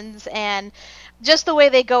situations, and just the way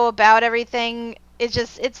they go about everything. It's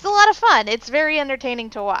a lot of fun. It's very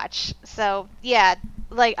entertaining to watch. So yeah,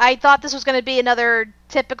 like, I thought this was going to be another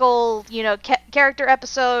typical, you know, character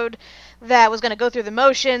episode that was going to go through the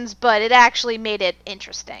motions, but it actually made it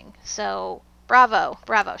interesting. So, bravo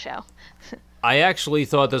show. I actually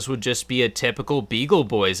thought this would just be a typical Beagle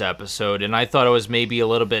Boys episode, and I thought it was maybe a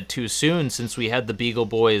little bit too soon since we had the Beagle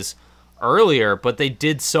Boys earlier, but they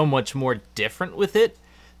did so much more different with it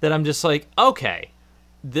that I'm just like, okay,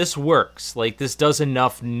 this works. Like, this does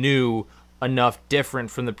enough new, enough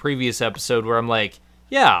different from the previous episode where I'm like,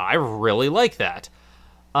 yeah, I really like that.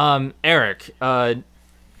 Eric,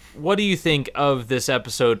 what do you think of this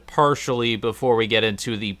episode partially before we get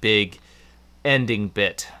into the big ending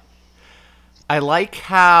bit? I like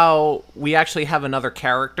how we actually have another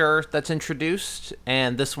character that's introduced,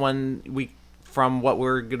 and this one, from what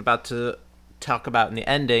we're about to talk about in the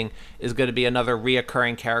ending, is going to be another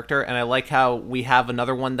reoccurring character, and I like how we have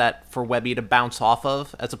another one that for Webby to bounce off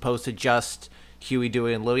of, as opposed to just Huey,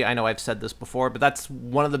 Dewey, and Louie. I know I've said this before, but that's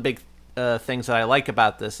one of the big things that I like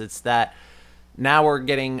about this. It's that now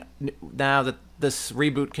that this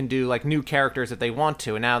reboot can do like new characters if they want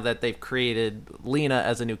to, and now that they've created Lena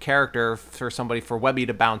as a new character for somebody for Webby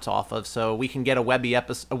to bounce off of, so we can get a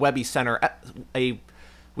Webby centered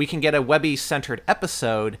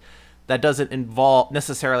episode that doesn't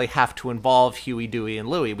necessarily have to involve Huey, Dewey, and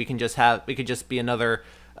Louie. We could just be another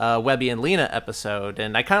Webby and Lena episode,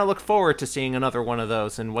 and I kind of look forward to seeing another one of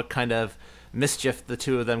those and what kind of mischief the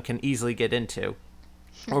two of them can easily get into.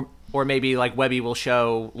 Or maybe like Webby will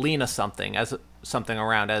show Lena something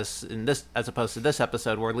around as opposed to this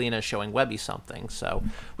episode where Lena is showing Webby something. So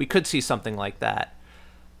we could see something like that.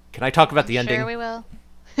 Can I talk about the ending? Sure, we will.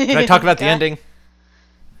 Can I talk about the ending?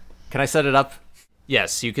 Can I set it up?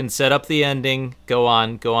 Yes, you can set up the ending. Go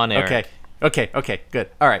on, Eric. Okay, good.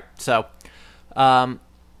 All right. So at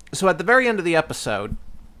the very end of the episode,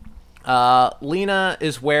 Lena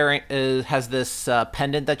has this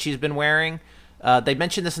pendant that she's been wearing. They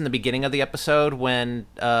mentioned this in the beginning of the episode when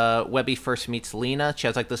Webby first meets Lena. She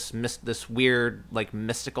has like this weird like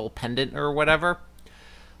mystical pendant or whatever.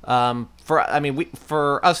 For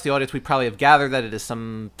us, the audience, we probably have gathered that it is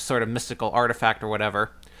some sort of mystical artifact or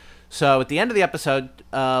whatever. So at the end of the episode,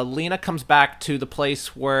 Lena comes back to the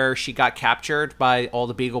place where she got captured by all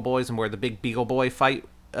the Beagle Boys and where the big Beagle Boy fight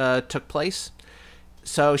took place.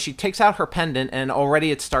 So she takes out her pendant, and already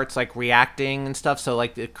it starts like reacting and stuff. So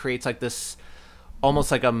like it creates like this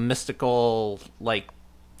almost like a mystical, like,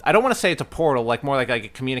 I don't want to say it's a portal, like more like a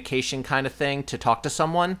communication kind of thing to talk to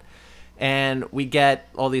someone. And we get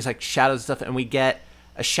all these like shadows and stuff, and we get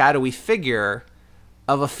a shadowy figure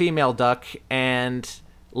of a female duck, and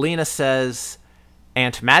Lena says,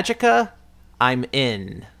 "Aunt Magica, I'm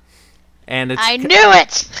in." And it's I knew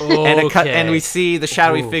it. and we see the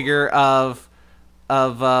shadowy figure of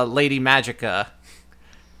Lady Magica,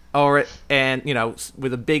 and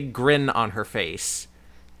with a big grin on her face,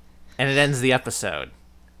 and it ends the episode.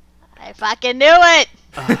 I fucking knew it.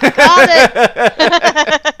 I called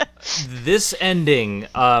it. This ending,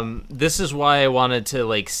 this is why I wanted to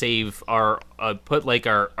like save our put like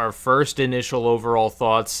our first initial overall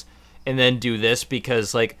thoughts and then do this,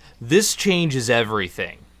 because like this changes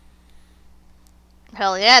everything.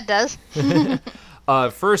 Hell yeah, it does.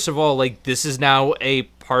 First of all, like this is now a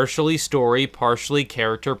partially story, partially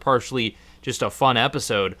character, partially just a fun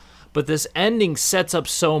episode. But this ending sets up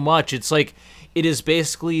so much. It's like it is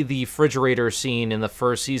basically the refrigerator scene in the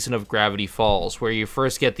first season of Gravity Falls, where you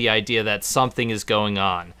first get the idea that something is going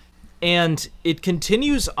on. And it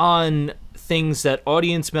continues on things that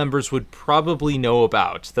audience members would probably know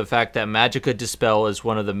about. The fact that Magica De Spell is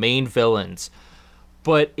one of the main villains.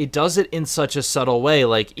 But it does it in such a subtle way.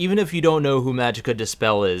 Like, even if you don't know who Magica De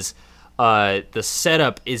Spell is, the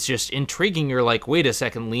setup is just intriguing. You're like, wait a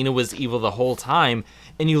second, Lena was evil the whole time.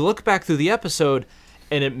 And you look back through the episode,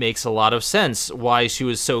 and it makes a lot of sense why she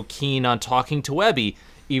was so keen on talking to Webby,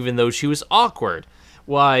 even though she was awkward.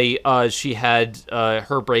 Why she had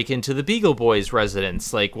her break into the Beagle Boys'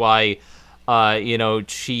 residence. Like, why,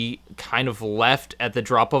 she kind of left at the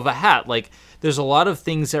drop of a hat. Like, there's a lot of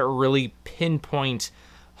things that really pinpoint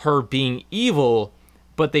her being evil,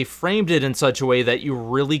 but they framed it in such a way that you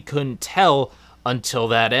really couldn't tell until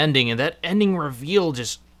that ending. And that ending reveal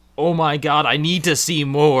just, oh my god, I need to see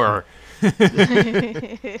more.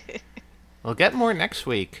 We'll get more next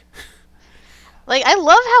week. Like, I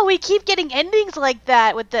love how we keep getting endings like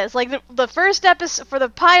that with this. Like, the first episode, for the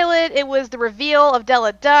pilot, it was the reveal of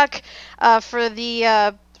Della Duck. For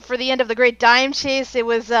the end of the Great Dime Chase, it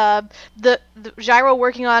was the Gyro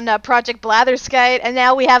working on Project Blatherskite, and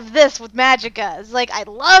now we have this with Magica. It's like, I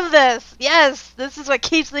love this. Yes, this is what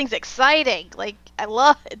keeps things exciting. Like, I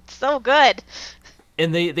love it. It's so good.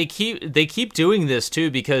 And they keep doing this too,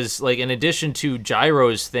 because like in addition to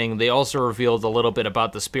Gyro's thing, they also revealed a little bit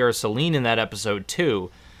about the Spirit Celine in that episode too.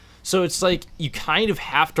 So it's like you kind of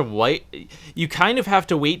have to wait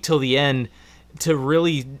till the end to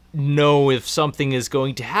really know if something is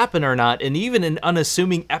going to happen or not. And even in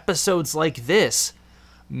unassuming episodes like this,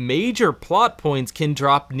 major plot points can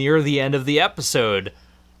drop near the end of the episode.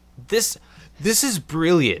 This is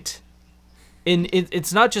brilliant. And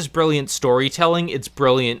it's not just brilliant storytelling, it's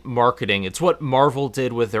brilliant marketing. It's what Marvel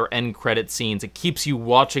did with their end credit scenes. It keeps you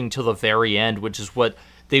watching till the very end, which is what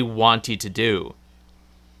they want you to do.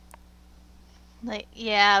 Like,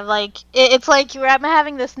 yeah, like it's like I'm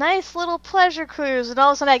having this nice little pleasure cruise, and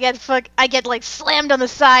all of a sudden I get like slammed on the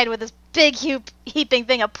side with this big heaping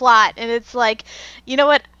thing of plot, and it's like, you know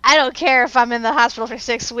what? I don't care if I'm in the hospital for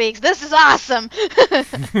 6 weeks. This is awesome.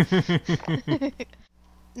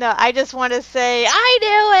 No, I just want to say I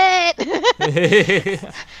knew it.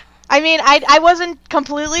 I mean, I wasn't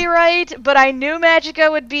completely right, but I knew Magica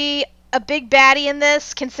would be a big baddie in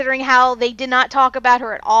this, considering how they did not talk about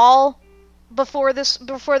her at all before this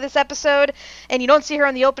episode, and you don't see her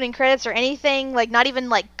in the opening credits or anything, like not even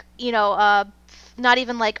like not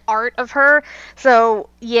even like art of her. So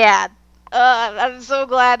yeah, I'm so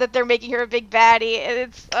glad that they're making her a big baddie.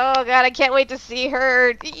 It's, oh god, I can't wait to see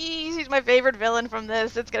her. She's my favorite villain from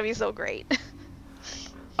this. It's gonna be so great.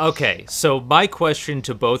 Okay, so my question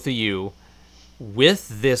to both of you,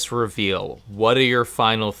 with this reveal, what are your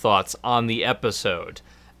final thoughts on the episode?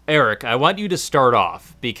 Eric, I want you to start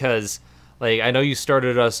off, because like I know you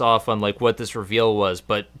started us off on like what this reveal was,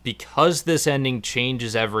 but because this ending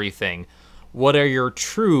changes everything, what are your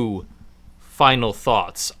true final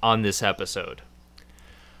thoughts on this episode?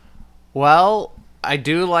 Well, I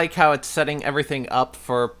do like how it's setting everything up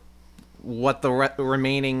for what the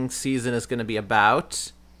remaining season is going to be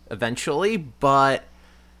about eventually, but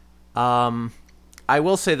I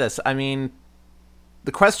will say this. I mean,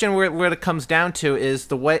 the question where it comes down to is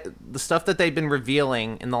the stuff that they've been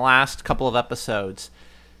revealing in the last couple of episodes.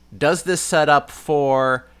 Does this set up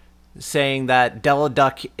for saying that Della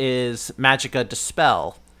Duck is Magica De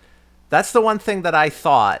Spell? That's the one thing that I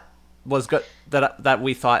thought was good, that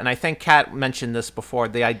we thought, and I think Kat mentioned this before,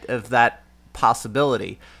 the idea of that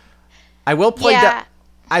possibility. I will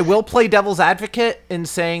play devil's advocate in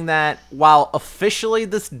saying that while officially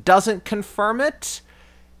this doesn't confirm it,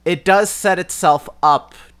 it does set itself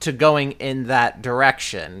up to going in that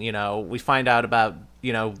direction. You know, we find out about,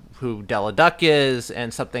 who Della Duck is,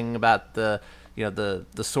 and something about the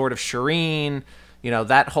Sword of Shireen,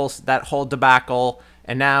 that whole debacle.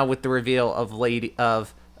 And now with the reveal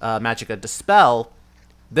of Magica Dispel,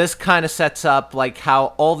 this kind of sets up like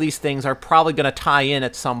how all these things are probably going to tie in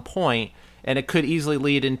at some point, and it could easily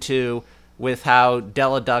lead into with how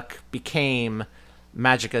Deladuck became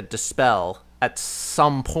Magica Dispel at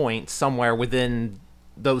some point somewhere within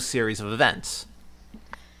those series of events.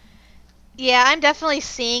 Yeah, I'm definitely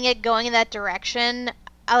seeing it going in that direction.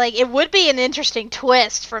 Like, it would be an interesting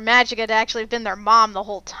twist for Magica to actually have been their mom the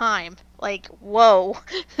whole time. Like, whoa.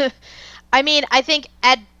 I mean, I think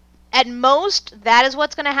at most that is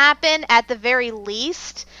what's going to happen. At the very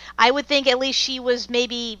least, I would think at least she was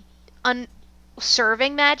maybe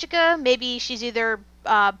serving Magica. Maybe she's either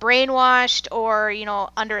brainwashed or, you know,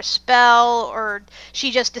 under a spell, or she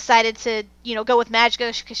just decided to, you know, go with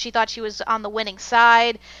Magica because she thought she was on the winning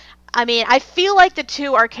side. I mean, I feel like the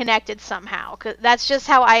two are connected somehow. 'Cause that's just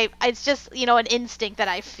how it's just, you know, an instinct that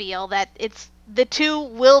I feel that the two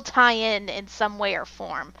will tie in some way or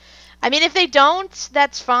form. I mean, if they don't,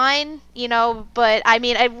 that's fine, you know, but I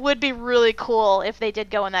mean, it would be really cool if they did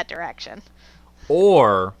go in that direction.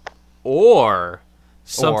 Or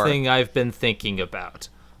something I've been thinking about.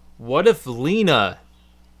 What if Lena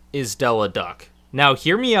is Deladuck? Now,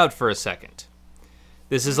 hear me out for a second.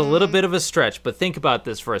 This is a little bit of a stretch, but think about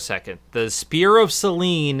this for a second. The Spear of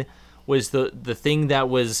Selene was the thing that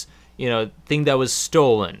was, you know,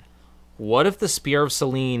 stolen. What if the Spear of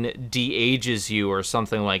Selene de-ages you or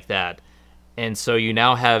something like that? And so you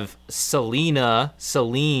now have Lena,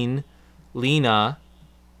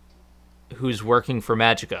 who's working for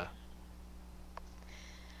Magica.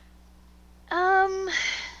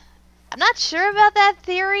 I'm not sure about that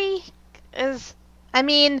theory. I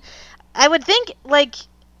mean, I would think, like,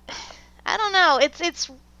 I don't know.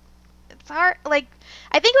 It's hard. Like,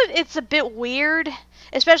 I think it's a bit weird,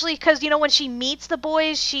 especially because, you know, when she meets the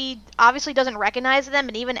boys, she obviously doesn't recognize them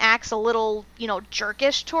and even acts a little, you know,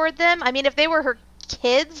 jerkish toward them. I mean, if they were her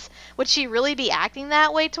kids, would she really be acting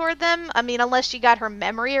that way toward them? I mean, unless she got her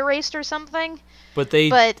memory erased or something. But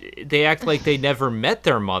they act like they never met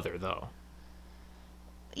their mother, though.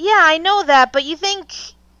 Yeah, I know that, but you think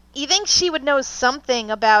she would know something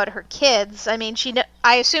about her kids? I mean,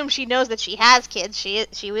 I assume she knows that she has kids.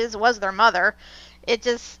 She was their mother. It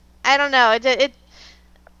just, I don't know.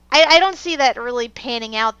 I don't see that really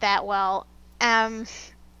panning out that well. I'm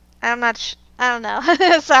not. I don't know.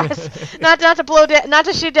 Sorry, not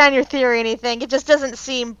to shoot down your theory or anything. It just doesn't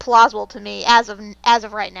seem plausible to me as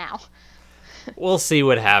of right now. We'll see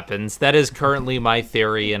what happens. That is currently my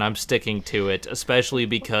theory, and I'm sticking to it, especially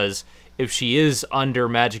because if she is under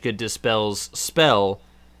Magica Dispel's spell,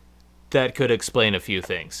 that could explain a few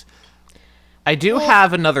things. I do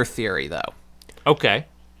have another theory, though. Okay.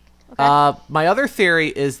 My other theory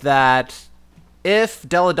is that if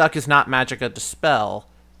Deladuck is not Magica Dispel,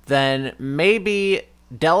 then maybe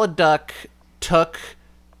Deladuck took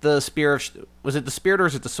the Spear of... Was it the Spirit or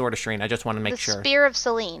is it the Sword of Shireen? I just want to make sure. The Spear of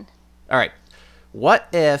Selene. All right. What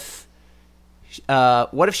if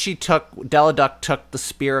Deladuck took the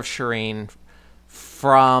Spear of Shireen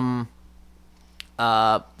from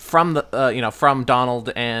Donald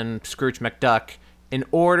and Scrooge McDuck in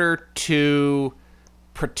order to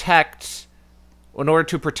protect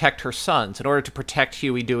her sons, in order to protect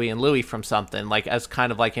Huey, Dewey, and Louie from something, like as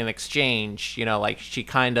kind of like an exchange, you know, like she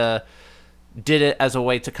kind of did it as a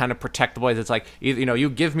way to kind of protect the boys. It's like, you know, you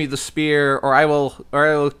give me the spear, or I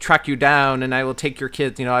will track you down, and I will take your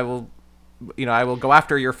kids. I will go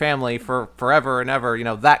after your family for forever and ever. You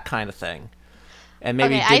know, that kind of thing. And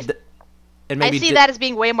maybe I see that as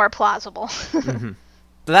being way more plausible. Mm-hmm.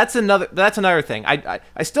 So that's another thing. I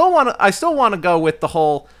still want to go with the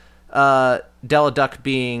whole Deladuck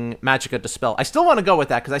being Magica Dispel. I still want to go with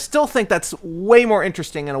that because I still think that's way more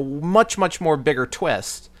interesting and a much more bigger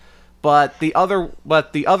twist. But the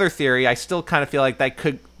other theory, I still kind of feel like that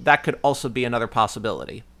could also be another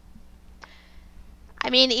possibility. I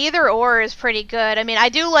mean, either or is pretty good. I mean, I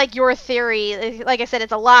do like your theory. Like I said,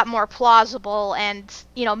 it's a lot more plausible and,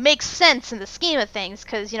 you know, makes sense in the scheme of things.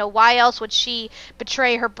 Because, you know, why else would she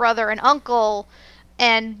betray her brother and uncle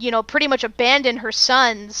and, you know, pretty much abandon her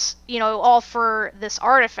sons, you know, all for this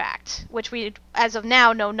artifact, which we, as of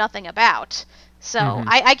now, know nothing about. So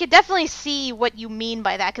I could definitely see what you mean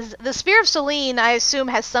by that, because the Spear of Selene, I assume,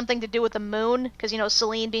 has something to do with the moon, because, you know,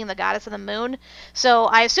 Selene being the goddess of the moon. So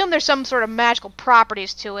I assume there's some sort of magical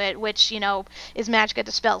properties to it, which, you know, is Magica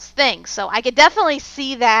Dispel's thing. So I could definitely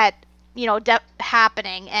see that, you know,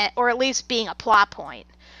 happening, or at least being a plot point.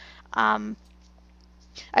 I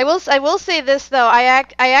will say this, though. I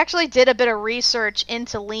actually did a bit of research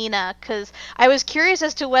into Lena, because I was curious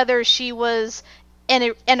as to whether she was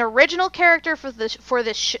an original character for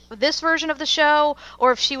this version of the show,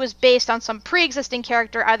 or if she was based on some pre-existing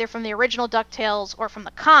character either from the original DuckTales or from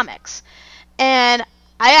the comics. And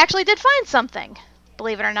I actually did find something,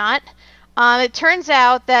 believe it or not. It turns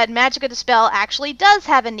out that Magica De Spell actually does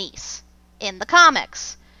have a niece in the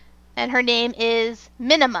comics, and her name is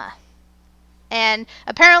Minima. And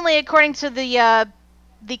apparently, according to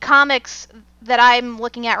the comics that I'm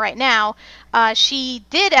looking at right now, she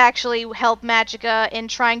did actually help Magica in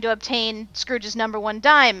trying to obtain Scrooge's #1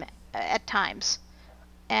 dime at times.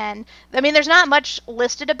 And I mean, there's not much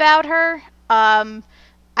listed about her.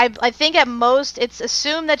 I think at most it's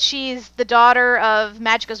assumed that she's the daughter of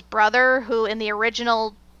Magica's brother, who in the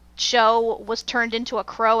original show was turned into a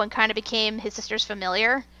crow and kind of became his sister's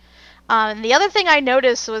familiar. The other thing I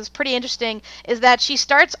noticed was pretty interesting is that she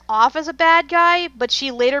starts off as a bad guy, but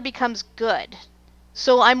she later becomes good.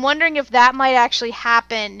 So I'm wondering if that might actually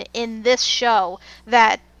happen in this show,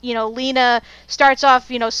 that, you know, Lena starts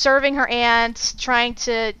off, you know, serving her aunt, trying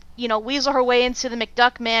to, you know, weasel her way into the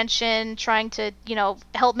McDuck mansion, trying to, you know,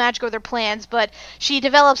 help Magic with her plans, but she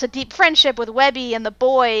develops a deep friendship with Webby and the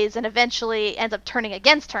boys and eventually ends up turning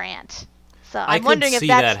against her aunt. So I'm wondering if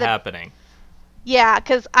that's happening. Yeah,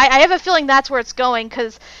 because I have a feeling that's where it's going,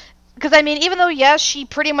 because I mean, even though, yes, she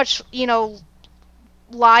pretty much, you know,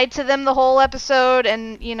 lied to them the whole episode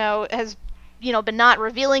and, you know, has, you know, been not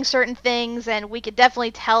revealing certain things, and we could definitely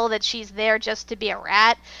tell that she's there just to be a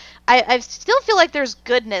rat, I still feel like there's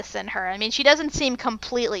goodness in her. I mean, she doesn't seem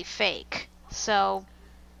completely fake. So,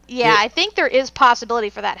 yeah, I think there is possibility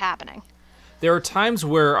for that happening. There are times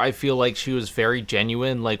where I feel like she was very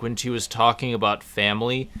genuine, like when she was talking about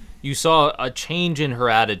family. You saw a change in her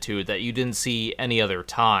attitude that you didn't see any other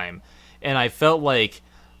time. And I felt like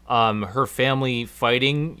her family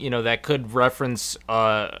fighting, you know, that could reference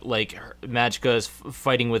like Magica's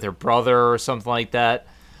fighting with her brother or something like that.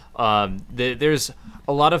 There's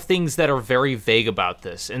a lot of things that are very vague about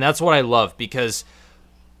this. And that's what I love, because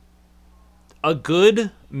a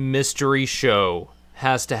good mystery show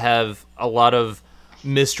has to have a lot of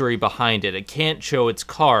mystery behind it. It can't show its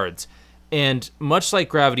cards. And much like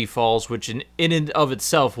Gravity Falls, which in and of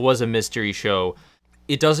itself was a mystery show,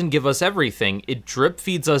 it doesn't give us everything. It drip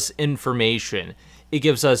feeds us information. It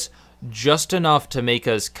gives us just enough to make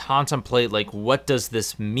us contemplate, like, what does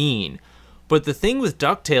this mean? But the thing with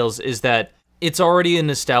DuckTales is that it's already an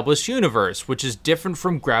established universe, which is different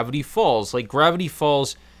from Gravity Falls. Like, Gravity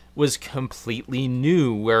Falls was completely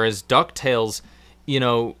new, whereas DuckTales, you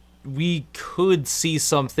know, we could see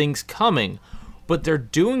some things coming, but they're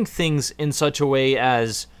doing things in such a way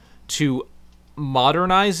as to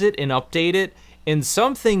modernize it and update it, and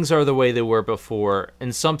some things are the way they were before,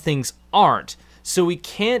 and some things aren't, so we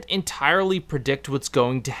can't entirely predict what's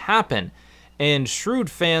going to happen. And shrewd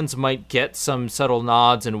fans might get some subtle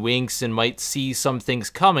nods and winks and might see some things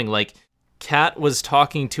coming, like Kat was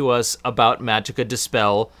talking to us about Magica De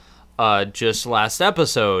Spell just last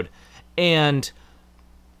episode, and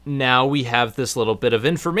now we have this little bit of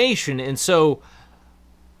information, and so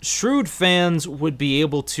shrewd fans would be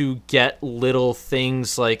able to get little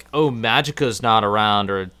things like, oh, Magica's not around,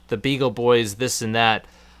 or the Beagle Boys, this and that,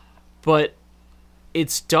 but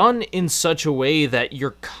it's done in such a way that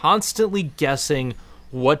you're constantly guessing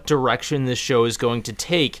what direction this show is going to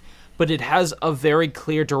take, but it has a very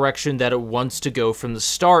clear direction that it wants to go from the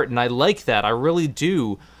start, and I like that, I really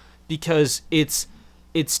do, because it's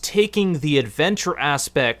taking the adventure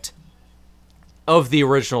aspect of the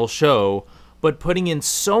original show, but putting in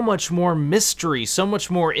so much more mystery, so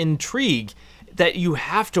much more intrigue, that you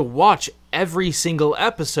have to watch every single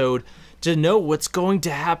episode to know what's going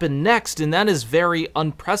to happen next, and that is very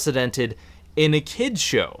unprecedented in a kid's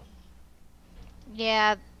show.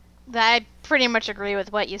 Yeah, I pretty much agree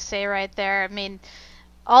with what you say right there. I mean,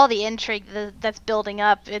 all the intrigue that's building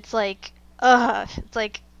up, it's like,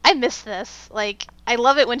 I miss this. Like, I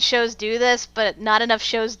love it when shows do this, but not enough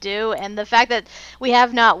shows do, and the fact that we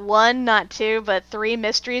have not one, not two, but 3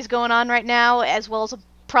 mysteries going on right now, as well as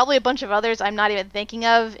probably a bunch of others I'm not even thinking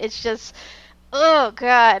of, it's just, oh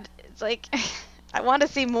god, it's like, I want to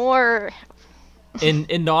see more. And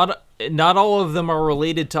not all of them are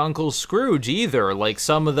related to Uncle Scrooge either. Like,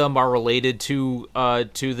 some of them are related to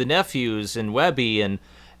the nephews and Webby,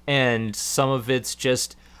 and some of it's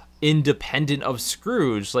just independent of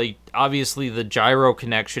Scrooge, like obviously the gyro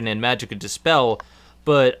connection and Magica De Spell,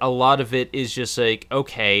 but a lot of it is just like,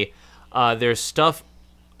 okay, there's stuff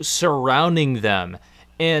surrounding them,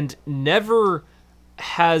 and never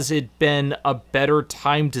has it been a better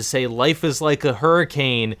time to say life is like a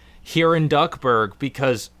hurricane here in Duckburg,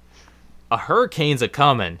 because a hurricane's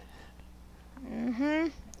a-coming. Mm-hmm.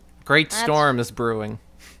 Great storm is brewing.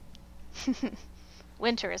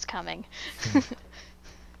 Winter is coming.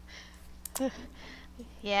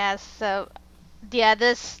 Yeah, so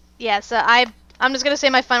I'm just gonna say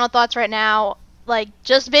my final thoughts right now. Like,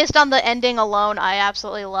 just based on the ending alone, I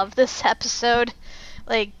absolutely love this episode.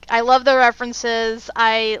 Like, I love the references,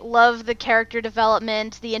 I love the character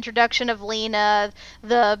development, the introduction of Lena,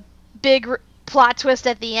 the big plot twist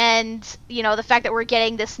at the end, you know, the fact that we're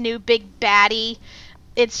getting this new big baddie.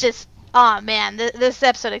 It's just, oh man, this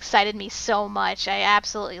episode excited me so much. I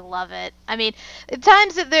absolutely love it. I mean, at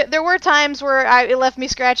times, there were times where it left me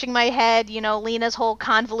scratching my head, you know, Lena's whole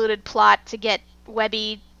convoluted plot to get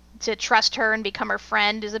Webby to trust her and become her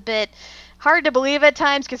friend is a bit hard to believe at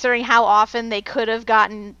times, considering how often they could have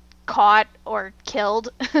gotten caught or killed.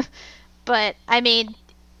 But I mean,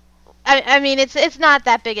 it's not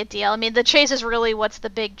that big a deal. I mean, the chase is really what's the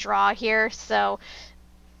big draw here. So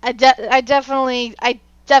I definitely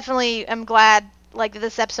am glad like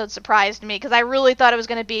this episode surprised me, because I really thought it was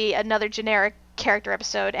going to be another generic character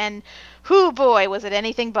episode, and whoo boy, was it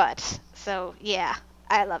anything but. So yeah,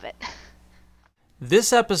 I love it.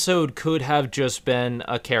 This episode could have just been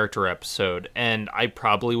a character episode, and I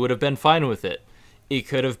probably would have been fine with it. It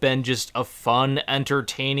could have been just a fun,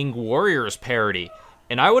 entertaining Warriors parody,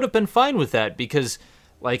 and I would have been fine with that, because,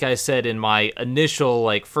 like I said in my initial,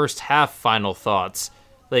 like, first half final thoughts,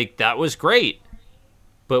 like, that was great.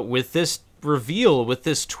 But with this reveal, with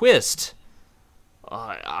this twist,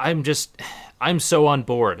 I'm so on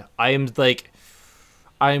board. I'm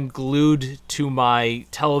glued to my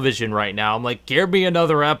television right now. I'm like, give me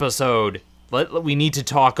another episode. We need to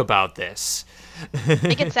talk about this.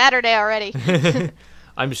 Make it Saturday already.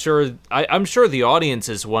 I'm sure the audience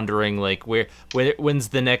is wondering, like, when's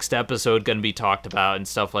the next episode going to be talked about and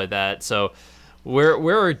stuff like that. So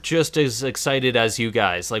we're just as excited as you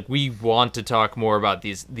guys. Like, we want to talk more about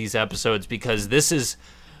these episodes, because this is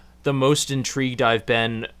the most intrigued I've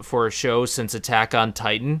been for a show since Attack on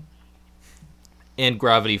Titan and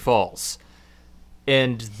Gravity Falls.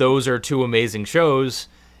 And those are two amazing shows.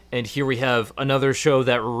 And here we have another show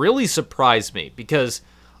that really surprised me, because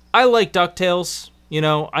I like DuckTales. You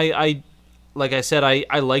know, I like I said,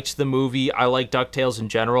 I liked the movie. I like DuckTales in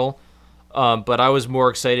general. But I was more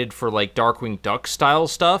excited for, like, Darkwing Duck style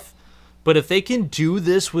stuff. But if they can do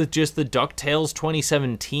this with just the DuckTales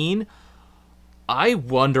 2017, I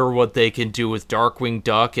wonder what they can do with Darkwing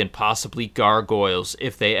Duck and possibly Gargoyles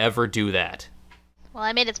if they ever do that. Well,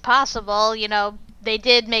 I mean, it's possible. You know, they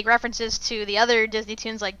did make references to the other Disney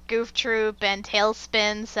tunes like Goof Troop and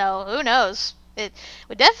Tailspin, so who knows? It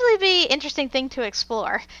would definitely be an interesting thing to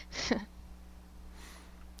explore.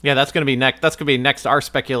 Yeah, that's gonna be next. That's gonna be next. Our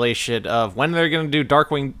speculation of when they're gonna do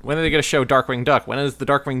Darkwing. When are they gonna show Darkwing Duck? When is the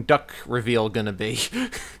Darkwing Duck reveal gonna be?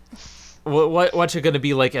 What's it gonna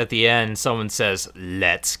be like at the end? Someone says,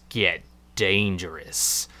 "Let's get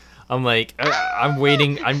dangerous." I'm like, I'm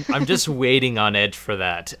waiting. I'm just waiting on edge for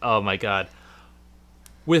that. Oh my god.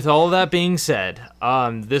 With all that being said,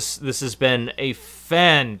 this has been a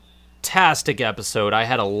fantastic episode. I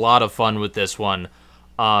had a lot of fun with this one.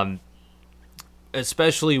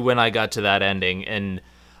 Especially when I got to that ending, and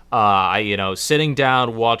sitting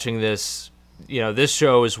down watching this, this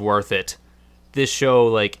show is worth it. This show,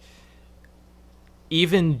 like,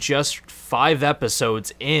 even just 5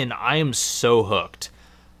 episodes in, I am so hooked.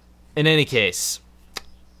 In any case,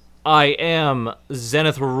 I am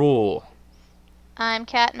Zenith Rule. I'm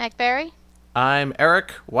Kat Macberrie. I'm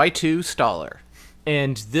Eric Y2 Staller.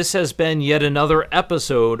 And this has been yet another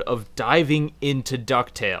episode of Diving Into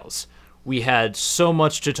DuckTales. We had so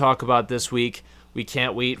much to talk about this week. We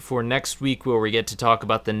can't wait for next week where we get to talk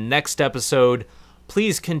about the next episode.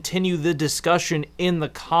 Please continue the discussion in the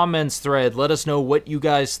comments thread. Let us know what you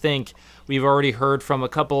guys think. We've already heard from a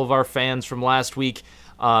couple of our fans from last week,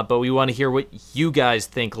 but we want to hear what you guys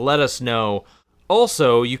think. Let us know.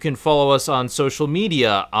 Also, you can follow us on social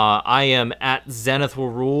media. I am at Zenith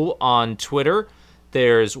Will Rule on Twitter.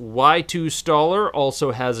 There's Y2 Staller,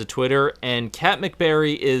 also has a Twitter, and Kat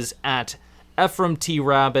Macberrie is at Ephraim T.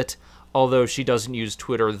 Rabbit, although she doesn't use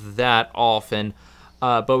Twitter that often.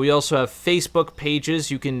 But we also have Facebook pages.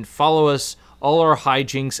 You can follow us, all our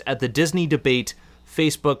hijinks, at the Disney Debate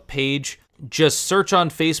Facebook page. Just search on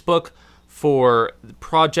Facebook for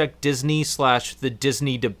Project Disney / the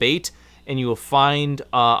Disney Debate, and you will find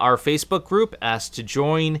our Facebook group. Ask to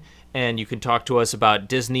join, and you can talk to us about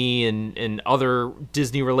Disney and other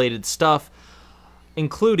Disney-related stuff,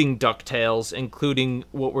 including DuckTales, including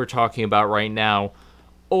what we're talking about right now.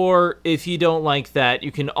 Or if you don't like that,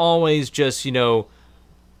 you can always just,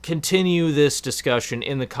 continue this discussion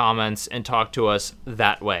in the comments and talk to us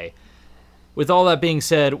that way. With all that being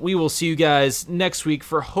said, we will see you guys next week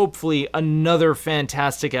for hopefully another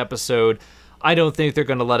fantastic episode. I don't think they're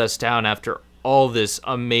going to let us down after all this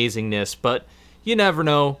amazingness, but you never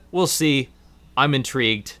know. We'll see. I'm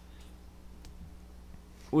intrigued.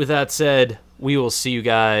 With that said, we will see you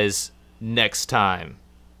guys next time.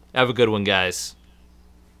 Have a good one, guys.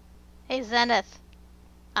 Hey, Zenith.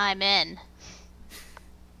 I'm in.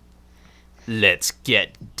 Let's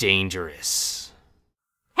get dangerous.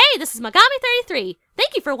 Hey, this is Megami33.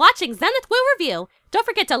 Thank you for watching Zenith Will Review. Don't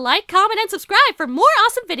forget to like, comment, and subscribe for more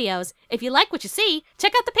awesome videos. If you like what you see,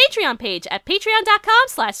 check out the Patreon page at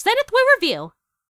patreon.com/ZenithWillReview.